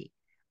ready.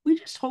 We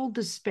just hold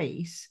the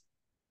space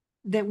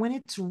that when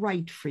it's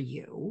right for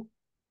you,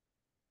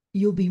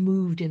 you'll be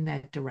moved in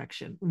that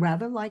direction.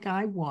 Rather like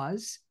I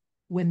was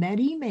when that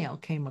email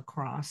came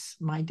across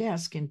my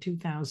desk in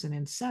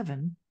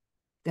 2007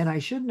 that I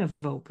shouldn't have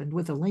opened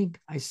with a link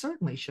I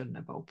certainly shouldn't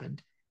have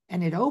opened.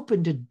 And it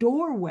opened a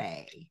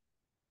doorway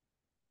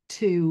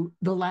to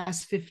the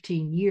last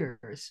 15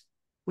 years,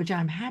 which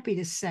I'm happy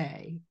to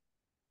say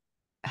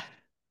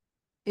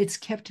it's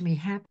kept me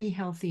happy,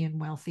 healthy, and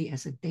wealthy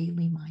as a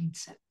daily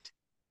mindset.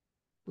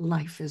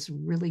 Life is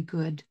really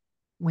good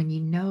when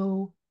you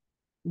know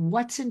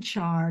what's in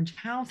charge,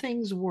 how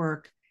things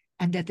work,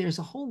 and that there's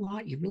a whole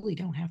lot you really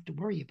don't have to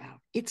worry about.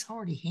 It's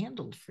already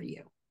handled for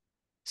you.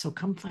 So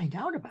come find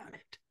out about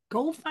it.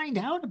 Go find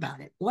out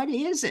about it. What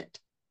is it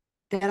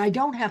that I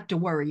don't have to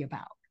worry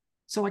about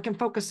so I can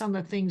focus on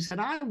the things that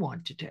I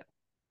want to do?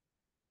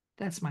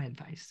 That's my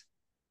advice.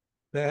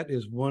 That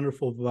is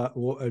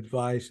wonderful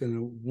advice and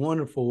a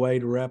wonderful way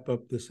to wrap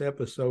up this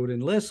episode.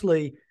 And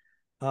Leslie,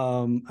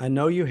 I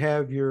know you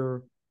have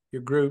your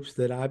groups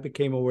that I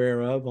became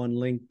aware of on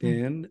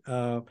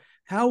LinkedIn.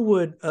 How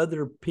would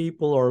other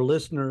people or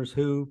listeners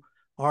who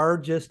are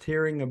just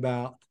hearing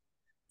about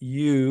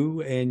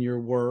you and your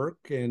work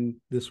and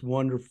this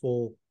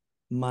wonderful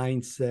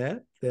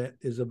mindset that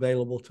is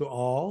available to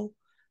all,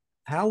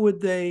 how would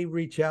they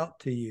reach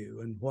out to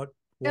you, and what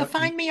They'll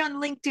find me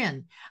on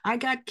LinkedIn. I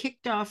got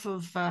kicked off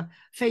of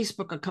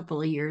Facebook a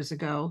couple of years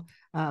ago.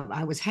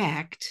 I was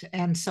hacked.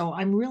 And so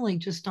I'm really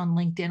just on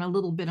LinkedIn, a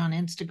little bit on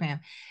Instagram.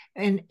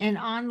 And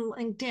on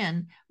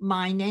LinkedIn,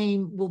 my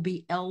name will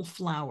be L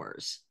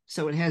Flowers.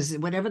 So it has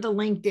whatever the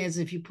link is.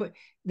 If you put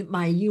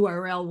my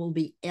URL will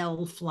be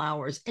L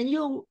Flowers. And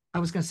I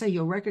was going to say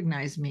you'll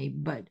recognize me,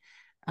 but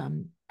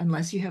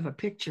unless you have a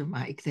picture,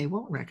 Mike, they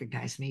won't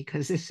recognize me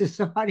because this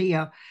is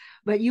audio.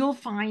 But you'll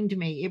find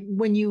me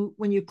when you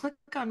click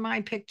on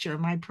my picture,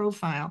 my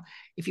profile.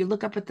 If you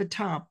look up at the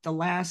top, the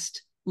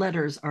last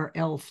letters are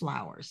L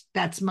Flowers.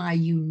 That's my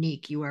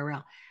unique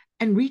URL.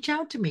 And reach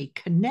out to me,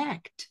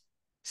 connect,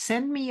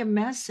 send me a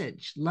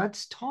message.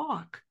 Let's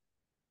talk.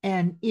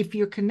 And if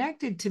you're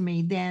connected to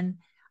me, then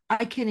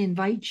I can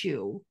invite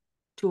you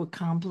to a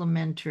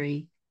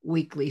complimentary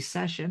weekly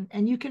session,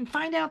 and you can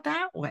find out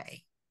that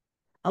way.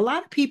 A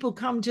lot of people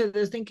come to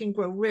the Think and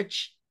Grow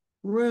Rich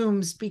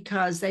rooms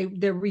because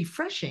they're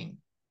refreshing,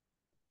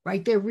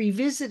 right? They're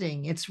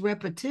revisiting. It's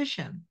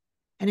repetition,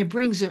 and it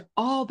brings it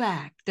all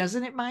back,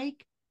 doesn't it,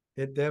 Mike?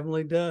 It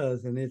definitely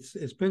does, and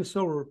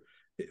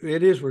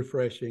it is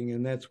refreshing,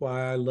 and that's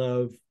why I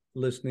love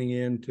listening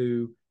in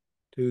to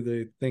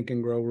the Think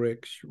and Grow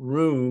Rich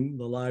room,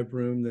 the live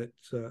room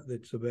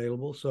that's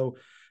available.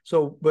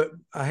 But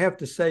I have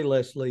to say,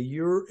 Leslie,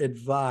 your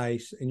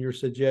advice and your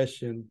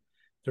suggestion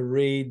to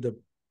read the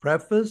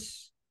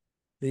preface,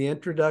 the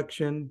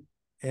introduction,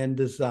 and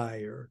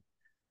desire.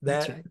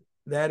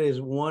 That is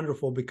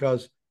wonderful,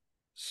 because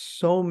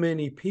so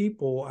many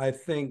people, I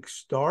think,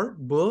 start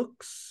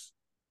books.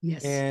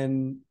 Yes.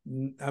 And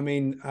I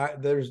mean,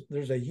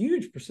 there's a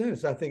huge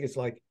percentage. I think it's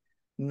like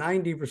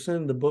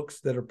 90% of the books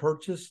that are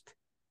purchased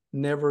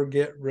never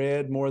get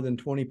read more than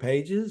 20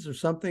 pages or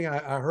something.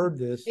 I heard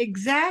this.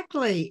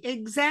 Exactly.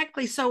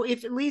 So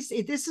if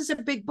this is a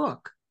big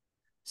book,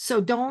 so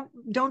don't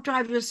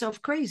drive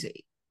yourself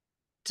crazy.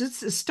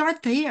 Just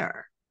start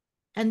there,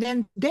 and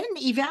then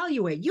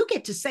evaluate. You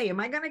get to say, am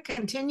I going to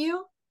continue?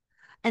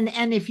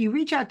 And if you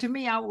reach out to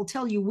me, I will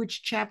tell you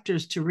which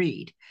chapters to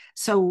read.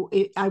 So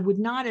I would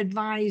not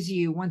advise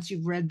you, once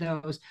you've read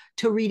those,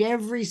 to read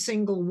every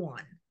single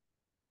one.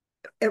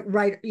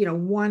 Right,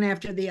 one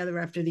after the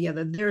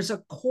other. There's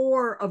a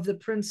core of the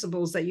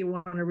principles that you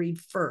want to read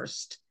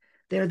first.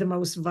 They're the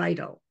most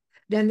vital.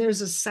 Then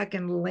there's a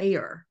second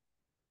layer,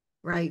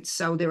 right?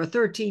 So there are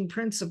 13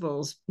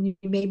 principles.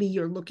 Maybe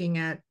you're looking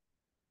at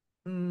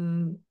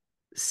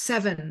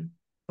 7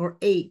 or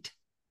 8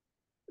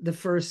 the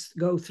first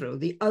go through.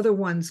 The other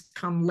ones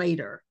come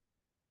later,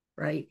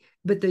 right?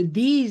 But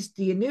the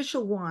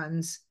initial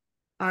ones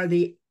are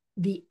the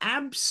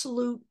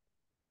absolute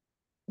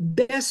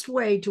best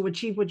way to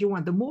achieve what you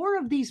want. The more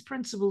of these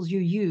principles you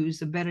use,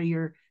 the better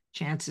your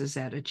chances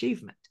at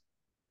achievement.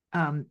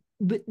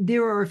 But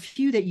there are a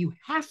few that you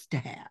have to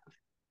have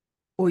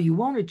or you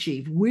won't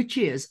achieve, which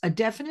is a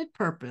definite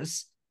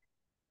purpose,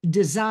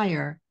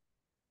 desire,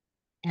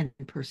 and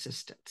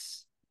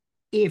persistence.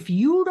 If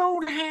you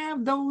don't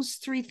have those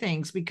 3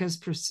 things, because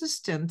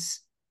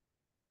persistence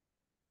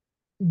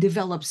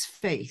develops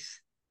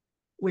faith,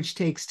 which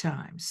takes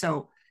time.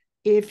 So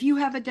if you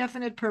have a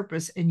definite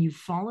purpose and you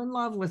fall in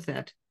love with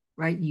it,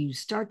 right, you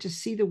start to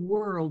see the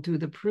world through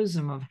the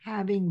prism of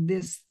having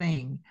this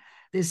thing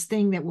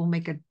that will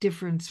make a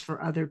difference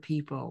for other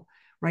people,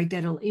 right?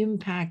 That'll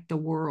impact the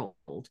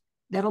world.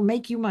 That'll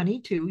make you money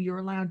too. You're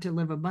allowed to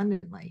live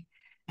abundantly.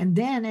 And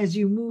then as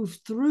you move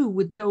through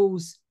with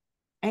those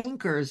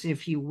anchors,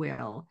 if you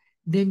will,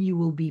 then you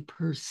will be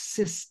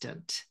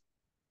persistent,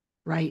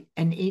 right?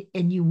 And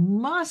you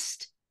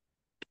must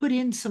put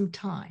in some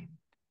time.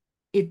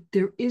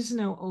 There is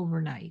no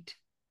overnight,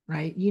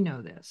 right? You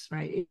know this,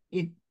 right?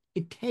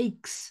 It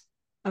takes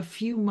a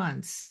few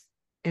months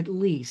at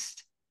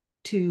least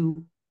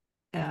to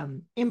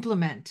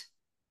implement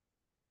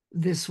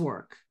this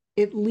work,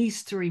 at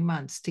least 3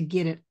 months to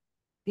get it,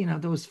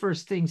 those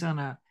first things on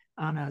a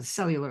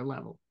cellular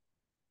level.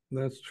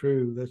 That's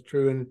true. That's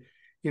true. And,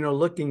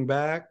 looking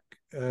back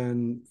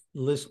and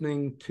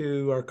listening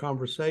to our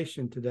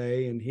conversation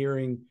today and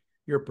hearing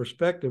your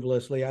perspective,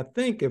 Leslie, I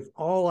think if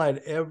all I'd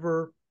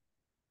ever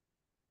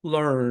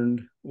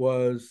learned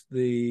was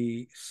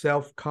the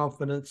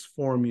self-confidence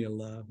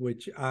formula,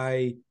 which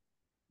I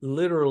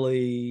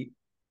literally,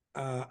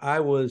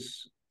 I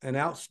was an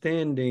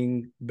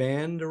outstanding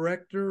band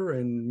director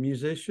and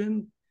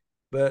musician,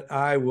 but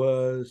I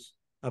was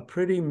a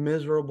pretty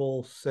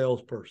miserable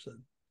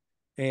salesperson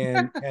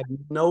and had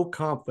no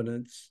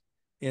confidence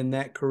in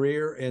that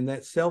career. And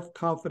that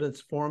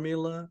self-confidence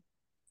formula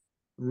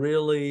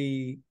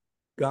really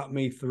got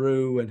me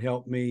through and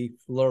helped me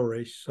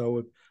flourish. So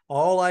if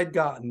all I'd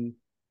gotten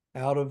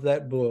out of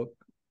that book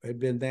had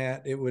been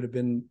that, it would have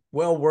been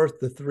well worth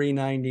the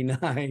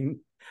 $3.99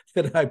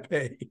 that I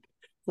paid.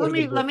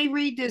 Let me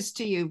read this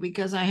to you,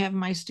 because I have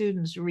my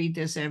students read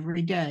this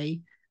every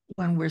day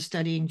when we're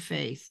studying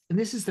faith. And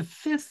this is the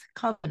fifth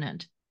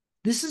covenant.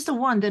 This is the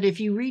one that if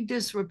you read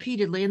this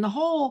repeatedly, and the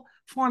whole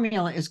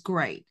formula is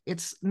great.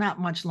 It's not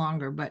much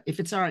longer, but if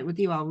it's all right with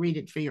you, I'll read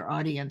it for your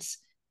audience.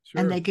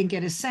 Sure. And they can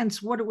get a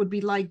sense what it would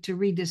be like to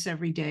read this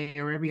every day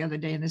or every other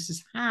day. And this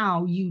is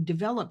how you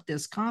develop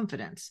this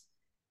confidence.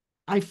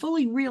 I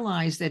fully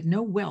realize that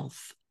no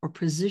wealth or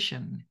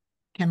position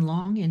can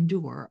long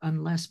endure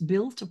unless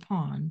built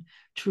upon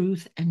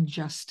truth and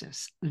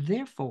justice.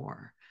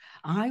 Therefore,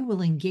 I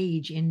will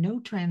engage in no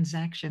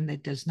transaction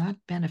that does not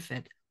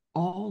benefit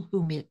all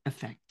whom it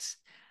affects.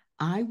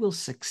 I will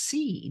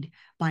succeed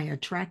by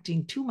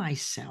attracting to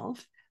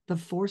myself the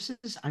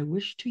forces I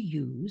wish to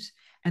use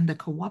and the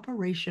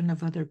cooperation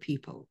of other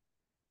people.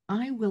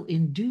 I will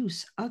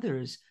induce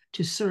others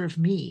to serve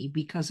me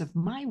because of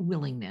my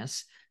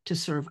willingness to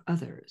serve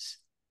others.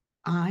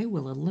 I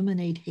will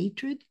eliminate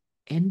hatred,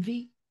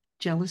 envy,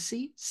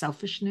 jealousy,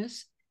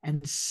 selfishness,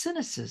 and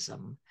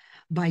cynicism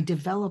by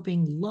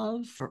developing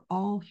love for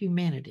all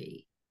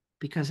humanity,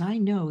 because I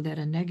know that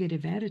a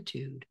negative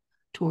attitude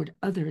toward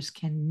others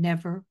can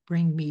never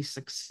bring me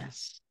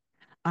success.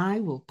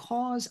 I will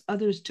cause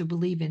others to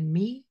believe in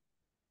me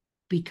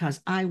because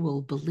I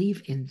will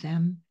believe in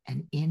them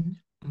and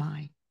in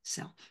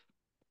myself.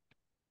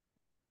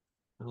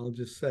 I'll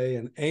just say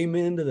an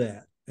amen to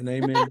that. An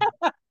amen.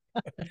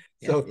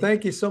 So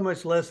thank you so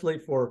much, Leslie,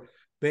 for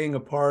being a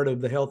part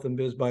of the Health and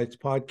Biz Bites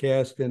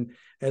podcast. And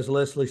as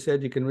Leslie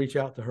said, you can reach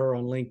out to her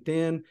on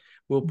LinkedIn.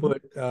 We'll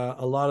put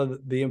a lot of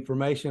the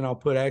information. I'll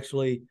put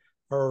actually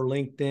her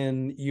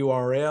LinkedIn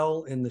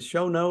URL in the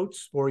show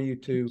notes for you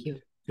to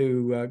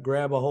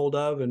grab a hold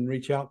of and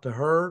reach out to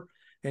her.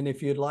 And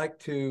if you'd like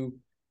to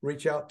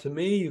reach out to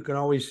me, you can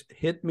always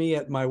hit me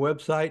at my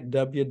website,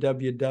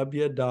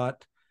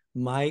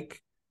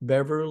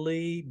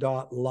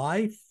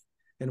 www.mikebeverly.life.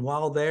 And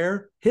while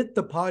there, hit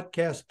the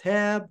podcast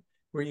tab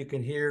where you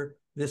can hear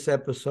this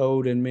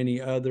episode and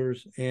many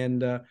others.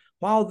 And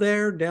while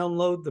there,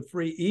 download the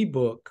free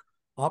ebook,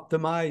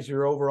 Optimize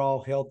Your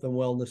Overall Health and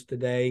Wellness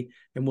Today.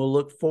 And we'll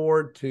look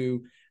forward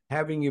to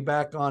having you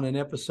back on an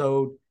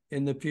episode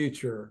in the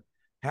future.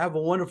 Have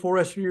a wonderful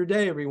rest of your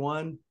day,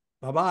 everyone.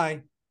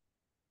 Bye-bye.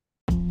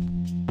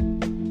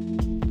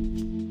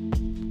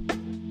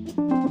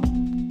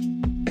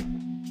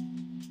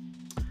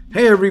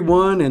 Hey,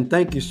 everyone, and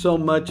thank you so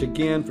much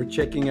again for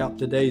checking out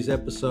today's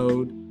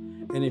episode.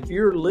 And if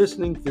you're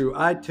listening through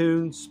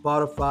iTunes,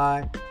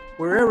 Spotify,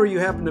 wherever you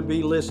happen to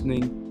be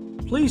listening,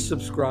 please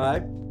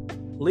subscribe.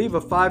 Leave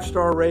a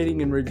 5-star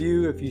rating and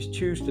review if you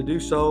choose to do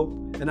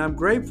so. And I'm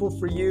grateful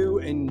for you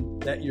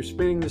and that you're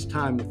spending this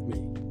time with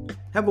me.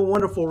 Have a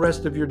wonderful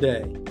rest of your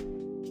day.